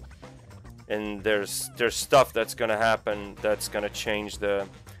work. And there's stuff that's gonna happen that's gonna change the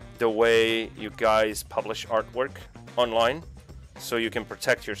way you guys publish artwork online, so you can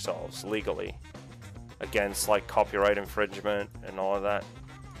protect yourselves legally against like copyright infringement and all of that.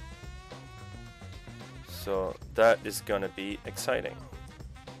 So that is gonna be exciting,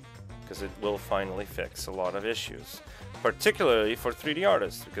 because it will finally fix a lot of issues, particularly for 3D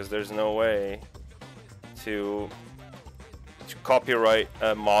artists, because there's no way to copyright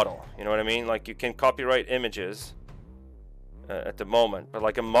a model. You know what I mean? Like, you can copyright images at the moment, but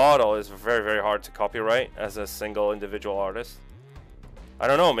like a model is very, very hard to copyright as a single individual artist. I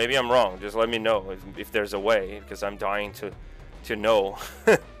don't know, maybe I'm wrong. Just let me know if there's a way, because I'm dying to know.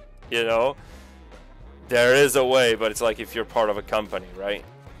 You know, there is a way, but it's like if you're part of a company, right?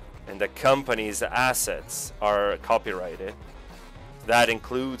 And the company's assets are copyrighted. That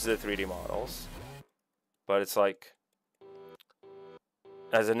includes the 3D models. But it's like,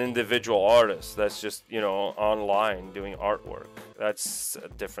 as an individual artist that's just, you know, online doing artwork, that's a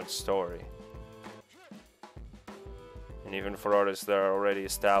different story. And even for artists that are already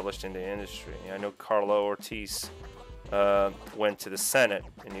established in the industry. I know Carlo Ortiz went to the Senate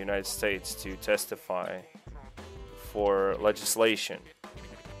in the United States to testify for legislation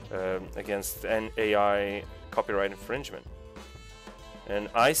against an AI copyright infringement. And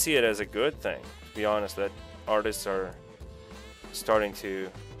I see it as a good thing, to be honest, that artists are starting to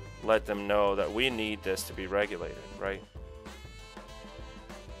let them know that we need this to be regulated, right?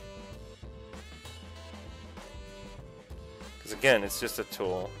 Because again, it's just a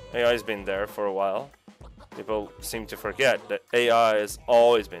tool. AI's been there for a while. People seem to forget that AI has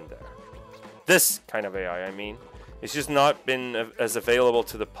always been there. This kind of AI, I mean, it's just not been as available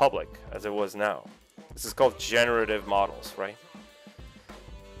to the public as it was now. This is called generative models, right?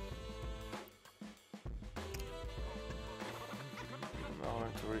 I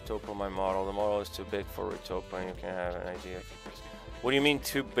want to retopo my model. The model is too big for retopo, and you can have an idea. What do you mean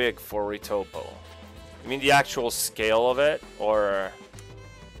too big for retopo? You mean the actual scale of it, or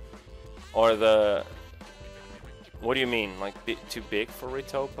the? What do you mean, like too big for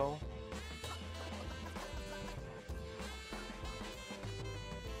retopo?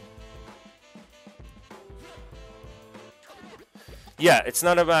 Yeah, it's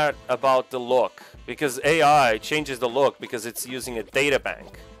not about the look, because AI changes the look because it's using a data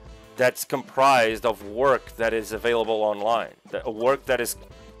bank that's comprised of work that is available online, work that is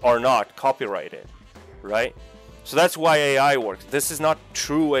or not copyrighted, right? So that's why AI works. This is not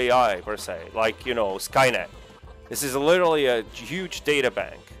true AI per se, like, you know, Skynet. This is literally a huge data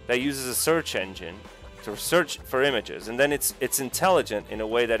bank that uses a search engine to search for images, and then it's intelligent in a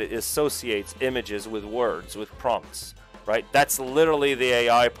way that it associates images with words, with prompts, right? That's literally the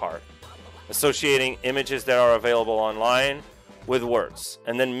AI part, associating images that are available online with words,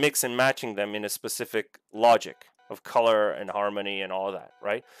 and then mix and matching them in a specific logic of color and harmony and all that,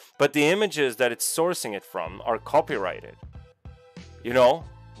 right? But the images that it's sourcing it from are copyrighted. You know,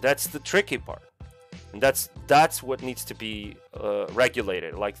 that's the tricky part. And that's what needs to be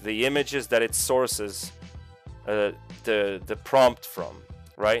regulated, like the images that it sources the prompt from,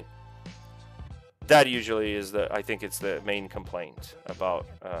 right? That usually is I think it's the main complaint about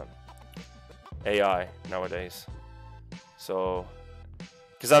AI nowadays. So,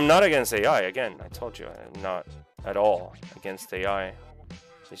 because I'm not against AI, again, I told you, I'm not at all against AI.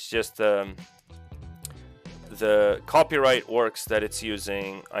 It's just the copyright works that it's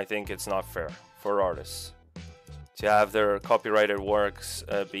using, I think it's not fair for artists to have their copyrighted works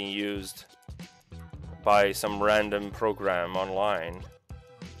being used by some random program online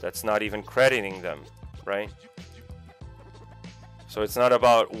that's not even crediting them, right? So it's not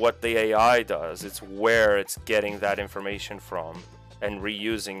about what the AI does, it's where it's getting that information from and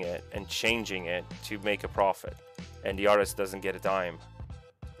reusing it and changing it to make a profit, and the artist doesn't get a dime,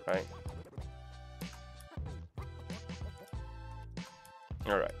 right?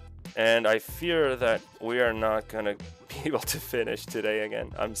 All right. And I fear that we are not gonna be able to finish today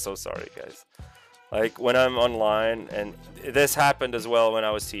again. I'm so sorry, guys. Like, when I'm online, and this happened as well when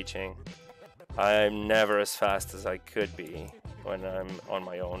I was teaching, I'm never as fast as I could be when I'm on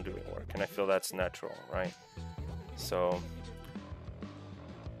my own doing work, and I feel that's natural, right? So,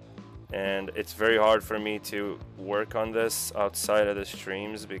 and it's very hard for me to work on this outside of the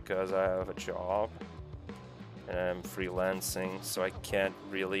streams because I have a job and I'm freelancing, so I can't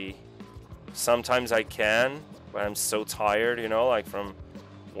really. Sometimes I can, but I'm so tired, you know, like from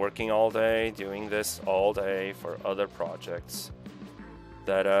working all day, doing this all day for other projects,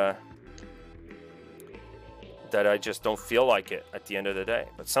 that I just don't feel like it at the end of the day.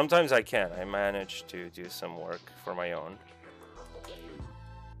 But sometimes I can. I manage to do some work for my own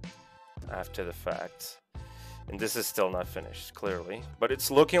after the fact. And this is still not finished, clearly. But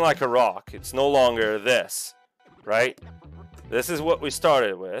it's looking like a rock. It's no longer this, right? This is what we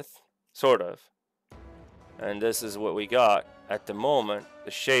started with, sort of. And this is what we got at the moment.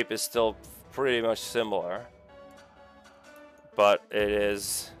 The shape is still pretty much similar, but it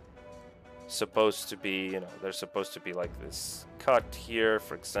is supposed to be, you know, there's supposed to be like this cut here,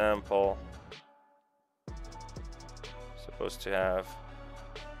 for example. Supposed to have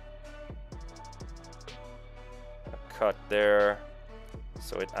a cut there,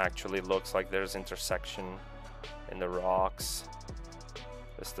 so it actually looks like there's intersection in the rocks.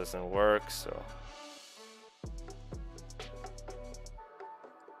 This doesn't work, so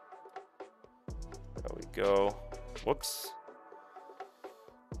there we go. Whoops.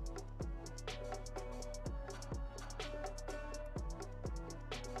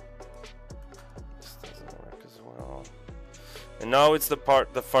 This doesn't work as well. And now it's the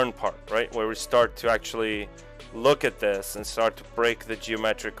fun part, right? Where we start to actually look at this and start to break the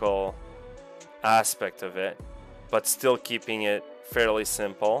geometrical aspect of it, but still keeping it fairly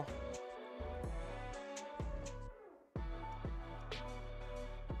simple.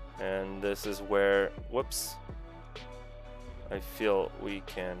 And this is where, whoops, I feel we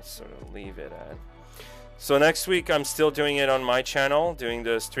can sort of leave it at. So next week I'm still doing it on my channel, doing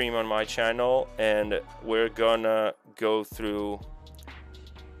the stream on my channel, and we're gonna go through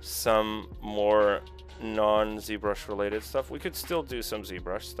some more non-ZBrush related stuff. We could still do some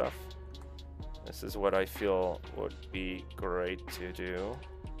ZBrush stuff. This is what I feel would be great to do.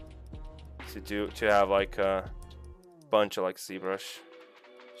 to have like a bunch of like ZBrush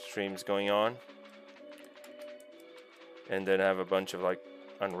streams going on, and then have a bunch of like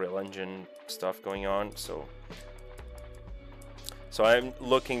Unreal Engine stuff going on. So I'm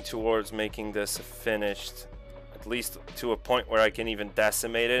looking towards making this finished, at least to a point where I can even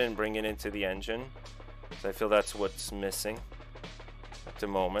decimate it and bring it into the engine. So I feel that's what's missing at the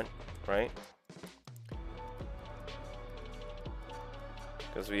moment, right?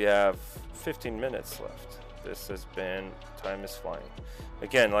 Because we have 15 minutes left. This has been, time is flying.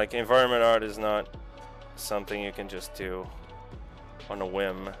 Again, like environment art is not something you can just do on a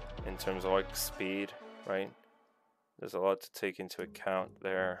whim in terms of like speed, right? There's a lot to take into account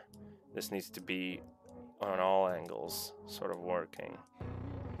there. This needs to be on all angles sort of working.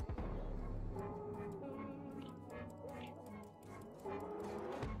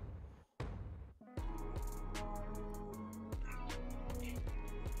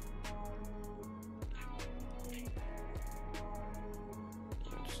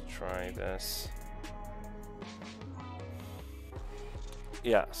 Let's try this.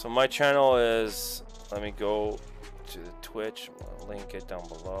 Yeah, so my channel is, let me go to the Twitch, I'll link it down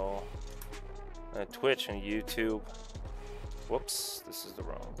below. Twitch and YouTube. Whoops, this is the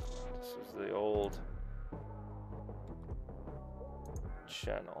wrong. This is the old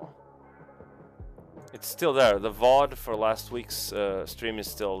channel. It's still there. The VOD for last week's stream is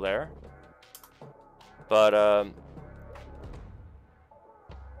still there, but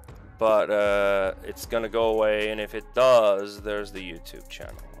it's gonna go away, and if it does, there's the YouTube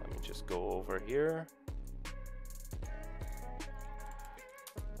channel. Let me just go over here.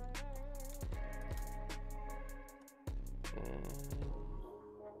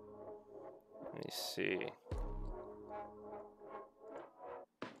 Let me see.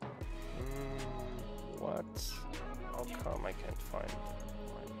 What? How come I can't find it?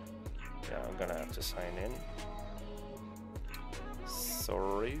 Yeah, I'm gonna have to sign in.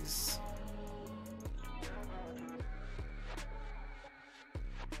 Sorries.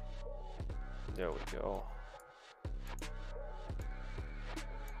 There we go.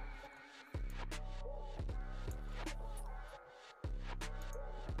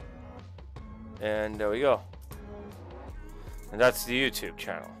 And there we go. And that's the YouTube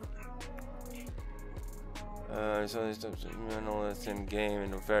channel. So these types of monoliths in game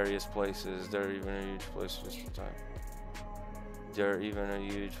in various places. They're even a huge place, just a type. They're even a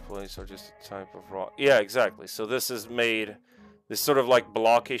huge place or just a type of rock. Yeah, exactly. So this is made this sort of like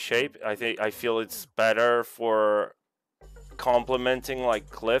blocky shape. I feel it's better for complementing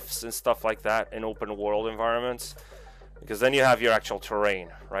like cliffs and stuff like that in open world environments, because then you have your actual terrain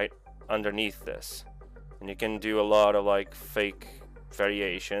right underneath this, and you can do a lot of like fake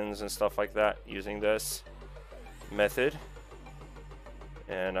variations and stuff like that using this method.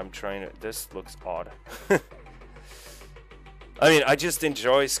 And I'm trying to, this looks odd. I mean, I just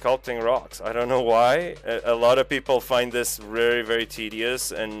enjoy sculpting rocks. I don't know why. A lot of people find this very, very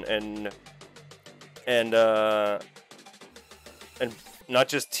tedious and not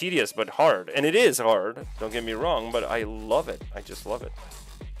just tedious, but hard. And it is hard, don't get me wrong, but I love it. I just love it.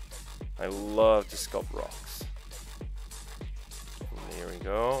 I love to sculpt rocks. And here we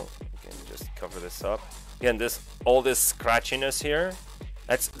go. Again, just cover this up. Again, all this scratchiness here,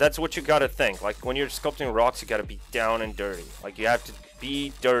 that's what you gotta think. Like when you're sculpting rocks, you gotta be down and dirty. Like you have to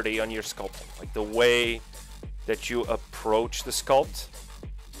be dirty on your sculpting. Like the way that you approach the sculpt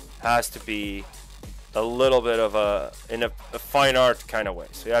has to be a little bit of a fine art kind of way.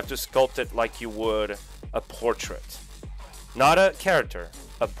 So you have to sculpt it like you would a portrait, not a character,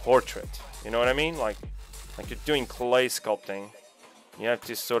 a portrait. You know what I mean? Like you're doing clay sculpting. You have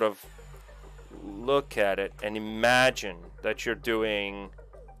to sort of look at it and imagine that you're doing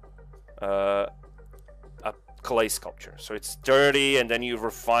a clay sculpture. So it's dirty and then you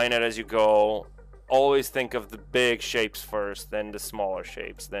refine it as you go. Always think of the big shapes first, then the smaller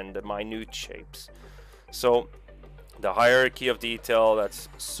shapes, then the minute shapes. So the hierarchy of detail, that's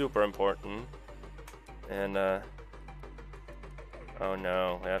super important. And oh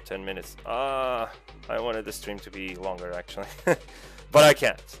no, we have 10 minutes. I wanted the stream to be longer actually. But I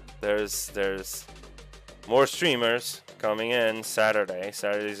can't. There's more streamers coming in Saturday.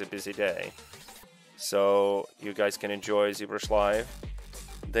 Saturday's a busy day, so you guys can enjoy ZBrushLIVE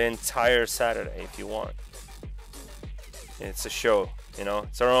the entire Saturday if you want. It's a show, you know.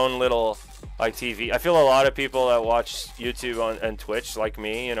 It's our own little ITV. I feel a lot of people that watch YouTube and Twitch, like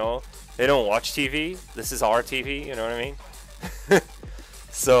me, you know, they don't watch TV. This is our TV, you know what I mean?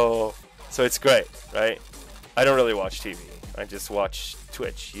 so it's great, right? I don't really watch TV. I just watch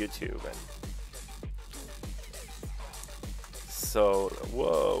Twitch, YouTube, and So,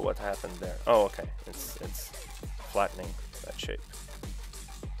 whoa, what happened there? Oh, okay, it's flattening that shape.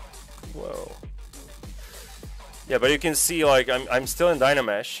 Whoa. Yeah, but you can see, like, I'm still in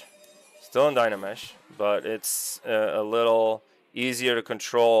Dynamesh, but it's a little easier to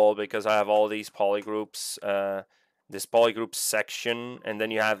control because I have all these polygroups, this polygroup section, and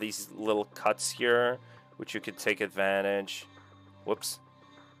then you have these little cuts here, which you could take advantage. Whoops.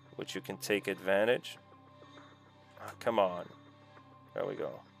 Which you can take advantage. Oh, come on. There we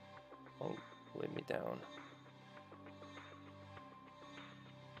go. Don't leave me down.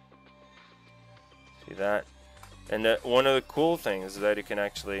 See that? And one of the cool things is that you can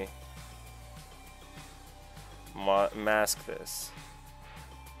actually mask this.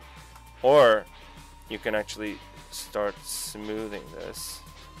 Or you can actually start smoothing this.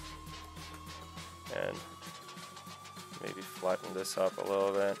 And maybe flatten this up a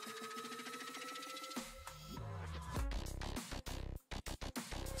little bit.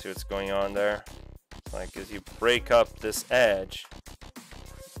 See what's going on there? Like, as you break up this edge,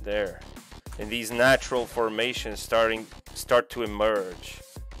 there, and these natural formations start to emerge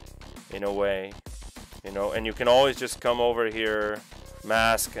in a way, you know. And you can always just come over here,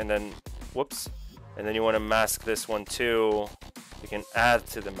 mask, and then whoops, and then you want to mask this one too. You can add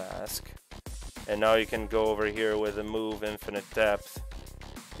to the mask. And now you can go over here with a move infinite depth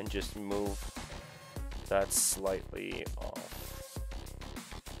and just move that slightly off.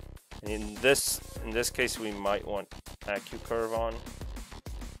 In this case, we might want AccuCurve on.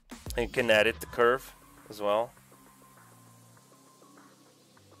 And you can edit the curve as well.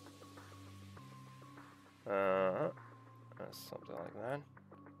 Something like that.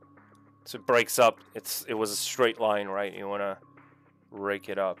 So it breaks up. It was a straight line, right? You want to rake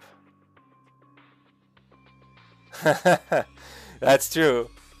it up. That's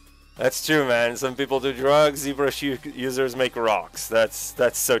true. That's true, man. Some people do drugs. ZBrush users make rocks. That's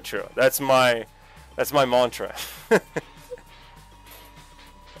so true. That's my mantra.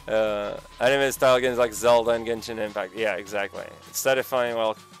 Anime style games like Zelda and Genshin Impact. Yeah, exactly. Satisfying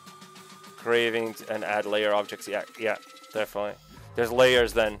while craving and add layer objects. Yeah, definitely. There's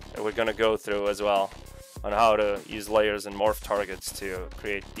layers then that we're gonna go through as well on how to use layers and morph targets to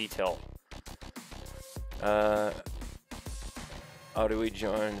create detail. How do we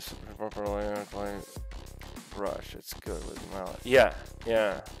join proper layer like brush? It's good with mallet. Yeah.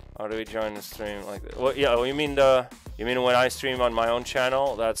 How do we join the stream like that? Well, yeah. You mean when I stream on my own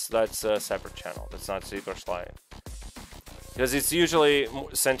channel? That's a separate channel. That's not ZBrushLIVE. Because it's usually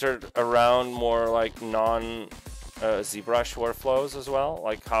centered around more like non ZBrush workflows as well,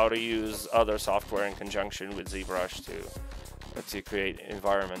 like how to use other software in conjunction with ZBrush to create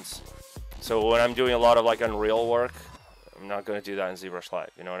environments. So when I'm doing a lot of like Unreal work, I'm not going to do that in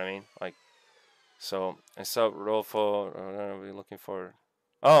ZBrushLIVE, you know what I mean? Like, so I saw Rodolfo, I'll be looking forward.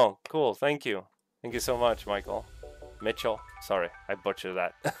 Oh, cool, thank you. Thank you so much, Michael. Mitchell, sorry, I butchered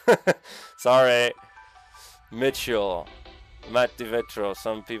that. Sorry. Mitchell, Matt DiVetro,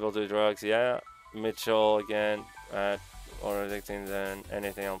 some people do drugs, yeah. Mitchell again, or addicting than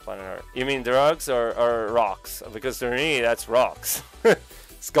anything on planet Earth. You mean drugs or rocks? Because to me, that's rocks.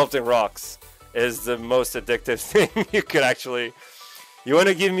 Sculpting rocks is the most addictive thing you could actually... You want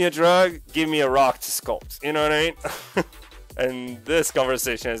to give me a drug? Give me a rock to sculpt. You know what I mean? And this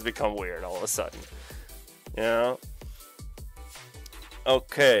conversation has become weird all of a sudden. You know?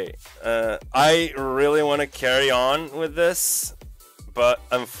 Okay. I really want to carry on with this, but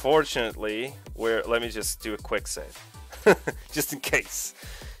unfortunately, let me just do a quick save. Just in case.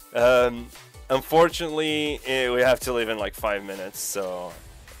 Unfortunately, we have to leave in like 5 minutes, so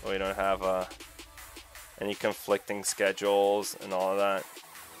we don't have any conflicting schedules and all of that.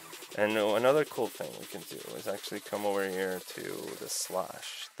 And another cool thing we can do is actually come over here to the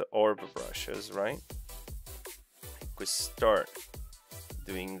slash, the orb brushes, right? We start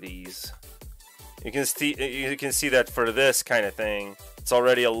doing these. You can see that for this kind of thing, it's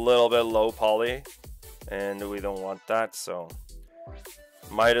already a little bit low poly, and we don't want that, so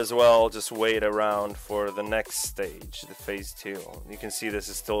might as well just wait around for the next stage, the phase 2. You can see this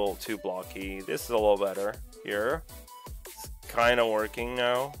is still too blocky. This is a little better here. It's kind of working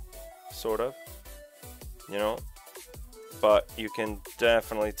now, sort of, you know, but you can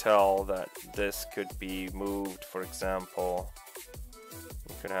definitely tell that this could be moved. For example,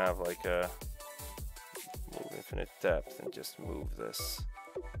 you could have like a move infinite depth and just move this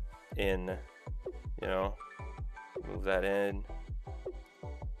in, you know, move that in,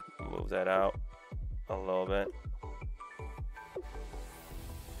 move that out a little bit.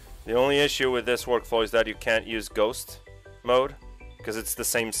 The only issue with this workflow is that you can't use ghost mode because it's the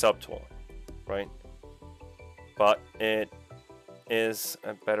same subtool, right? But it is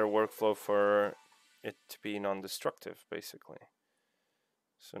a better workflow for it to be non-destructive, basically.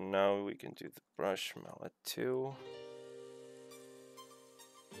 So now we can do the brush mallet 2.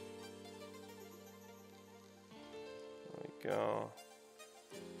 There we go.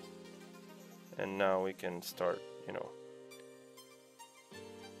 And now we can start, you know,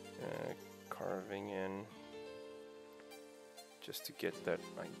 carving in just to get that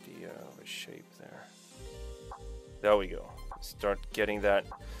idea of a shape there. There we go. Start getting that,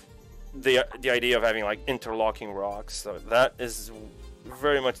 the idea of having like interlocking rocks. So that is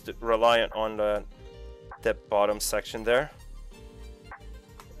very much reliant on that bottom section there.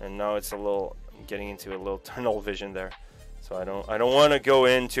 And now it's a little getting into a little tunnel vision there. So I don't want to go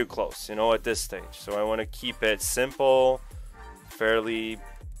in too close, you know, at this stage. So I want to keep it simple, fairly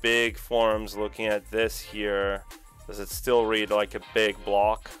big forms. Looking at this here, does it still read like a big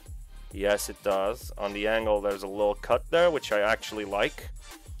block? Yes, it does. On the angle, there's a little cut there, which I actually like,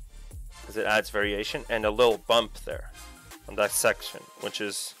 because it adds variation, and a little bump there on that section, which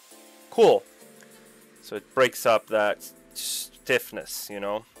is cool. So it breaks up that stiffness, you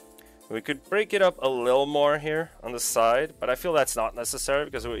know. We could break it up a little more here on the side, but I feel that's not necessary,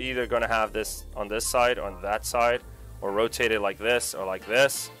 because we're either going to have this on this side or on that side, or rotate it like this or like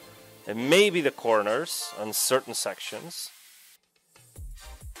this, and maybe the corners on certain sections.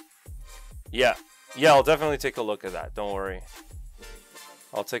 Yeah, I'll definitely take a look at that. Don't worry.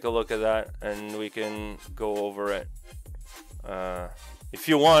 I'll take a look at that, and we can go over it. If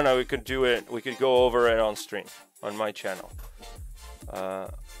you want, we could do it. We could go over it on stream on my channel.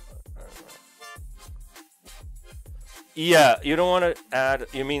 Yeah, you don't want to add.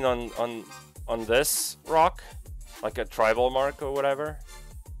 You mean on this rock, like a tribal mark or whatever?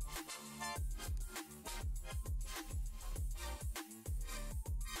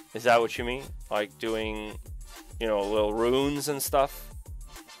 Is that what you mean? Like doing, you know, little runes and stuff?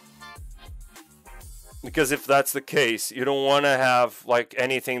 Because if that's the case, you don't want to have like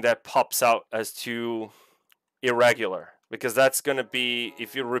anything that pops out as too irregular. Because that's going to be,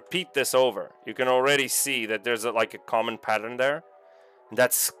 if you repeat this over, you can already see that there's like a common pattern there.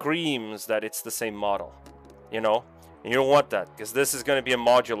 That screams that it's the same model, you know? And you don't want that, because this is going to be a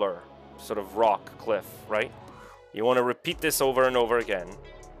modular sort of rock cliff, right? You want to repeat this over and over again.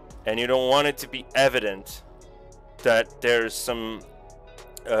 And you don't want it to be evident that there's some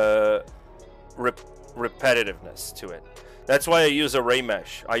repetitiveness to it. That's why I use array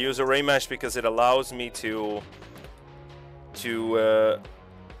mesh. I use array mesh because it allows me to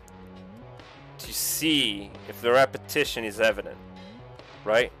see if the repetition is evident,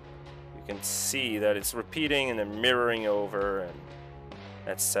 right? You can see that it's repeating and then mirroring over and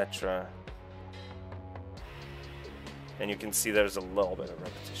etc. And you can see there's a little bit of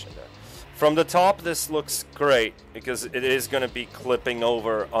repetition there. From the top, this looks great because it is going to be clipping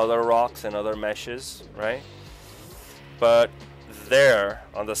over other rocks and other meshes, right? But there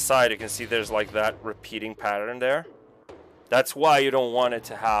on the side, you can see there's like that repeating pattern there. That's why you don't want it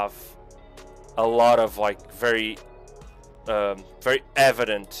to have a lot of like very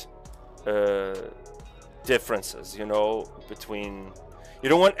evident differences, you know, between. You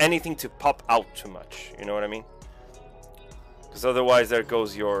don't want anything to pop out too much, you know what I mean? Because otherwise there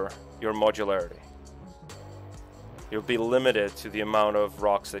goes your modularity. You'll be limited to the amount of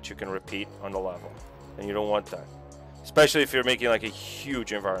rocks that you can repeat on the level, and you don't want that. Especially if you're making like a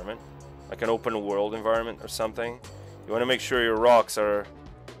huge environment, like an open world environment or something. You want to make sure your rocks are,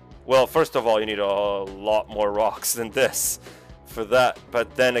 well, first of all, you need a lot more rocks than this for that.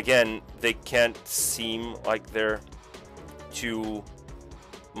 But then again, they can't seem like they're too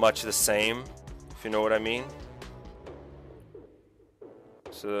much the same, if you know what I mean.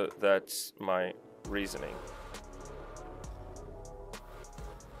 So that's my reasoning.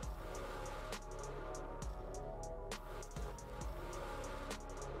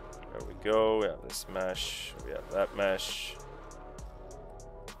 There we go. We have this mesh. We have that mesh.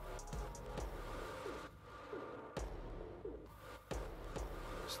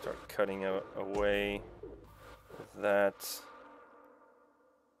 Start cutting away with that.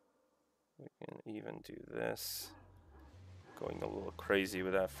 We can even do this. Going a little crazy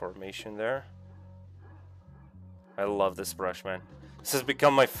with that formation there. I love this brush, man. This has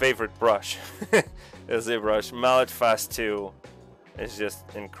become my favorite brush. The ZBrush Mallet Fast 2 is just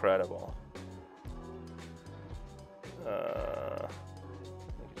incredible.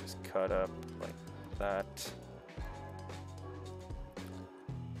 Just cut up like that.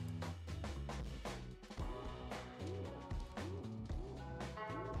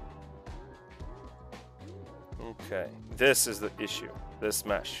 Okay, this is the issue. This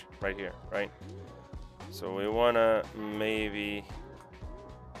mesh right here, right? So we want to maybe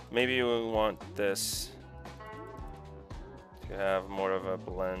maybe we want this to have more of a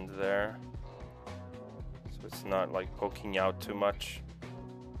blend there, so it's not like poking out too much.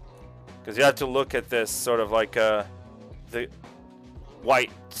 Because you have to look at this sort of like the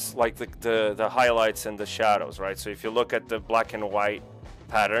whites, like the highlights and the shadows, right? So if you look at the black and white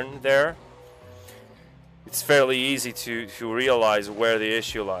pattern there, it's fairly easy to realize where the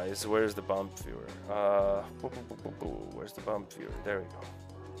issue lies. Where's the bump viewer? Where's the bump viewer? There we go.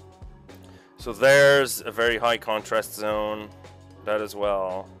 So there's a very high contrast zone, that as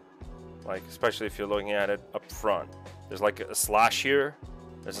well. Like, especially if you're looking at it up front. There's like a slash here.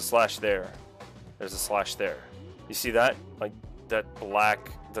 There's a slash there. There's a slash there. You see that? Like that black,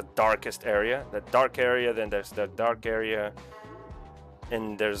 the darkest area. That dark area, then there's that dark area.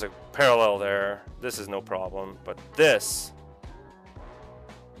 And there's a parallel there. This is no problem. But this,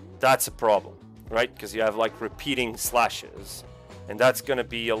 that's a problem, right? Because you have like repeating slashes. And that's going to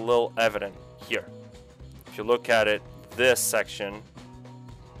be a little evident here. If you look at it, this section,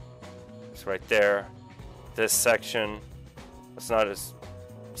 it's right there. This section, it's not as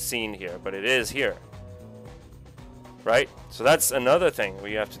seen here, but it is here, right? So that's another thing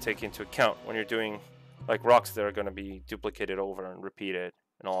we have to take into account when you're doing like rocks that are going to be duplicated over and repeated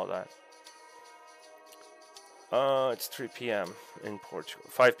and all of that. It's 3 p.m. in Portugal,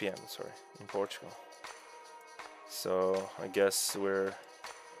 5 p.m. sorry, in Portugal. So I guess we're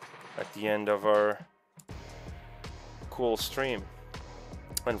at the end of our cool stream,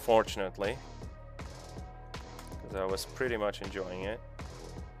 unfortunately, because I was pretty much enjoying it.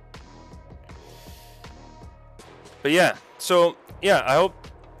 But yeah, so yeah, I hope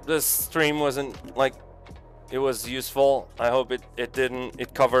this stream wasn't like, it was useful. I hope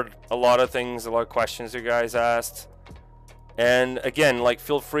it covered a lot of things, a lot of questions you guys asked. And again, like,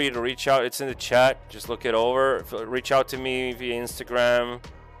 feel free to reach out. It's in the chat. Just look it over. Reach out to me via Instagram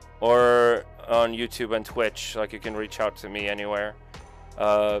or on YouTube and Twitch. Like, you can reach out to me anywhere.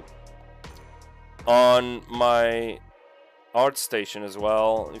 On my ArtStation as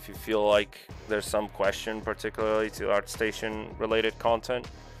well, if you feel like there's some question particularly to ArtStation related content.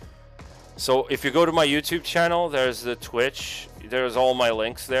 So if you go to my YouTube channel, there's the Twitch, there's all my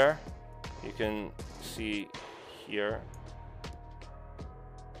links there. You can see here.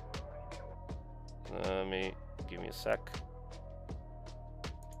 Give me a sec.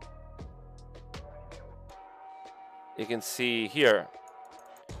 You can see here,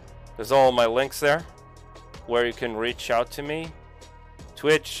 there's all my links there where you can reach out to me.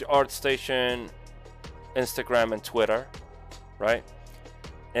 Twitch, ArtStation, Instagram, and Twitter, right?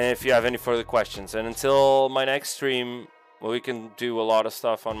 And if you have any further questions. And until my next stream, well, we can do a lot of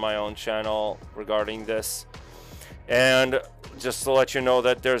stuff on my own channel regarding this. And just to let you know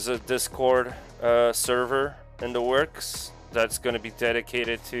that there's a Discord server in the works that's going to be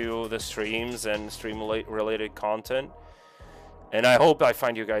dedicated to the streams and stream related content. And I hope I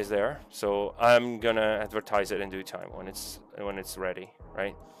find you guys there. So I'm gonna advertise it in due time when it's ready,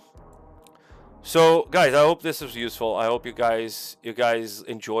 right? So guys, I hope this was useful. I hope you guys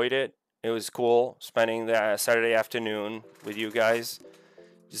enjoyed it. It was cool spending the Saturday afternoon with you guys,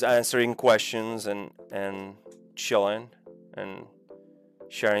 just answering questions and chilling and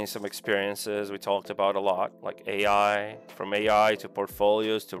sharing some experiences. We talked about a lot, like AI, from AI to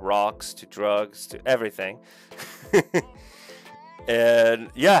portfolios to rocks to drugs to everything.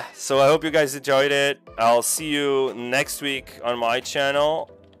 And yeah, so I hope you guys enjoyed it. I'll see you next week on my channel,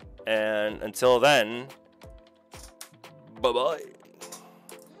 and until then, bye bye.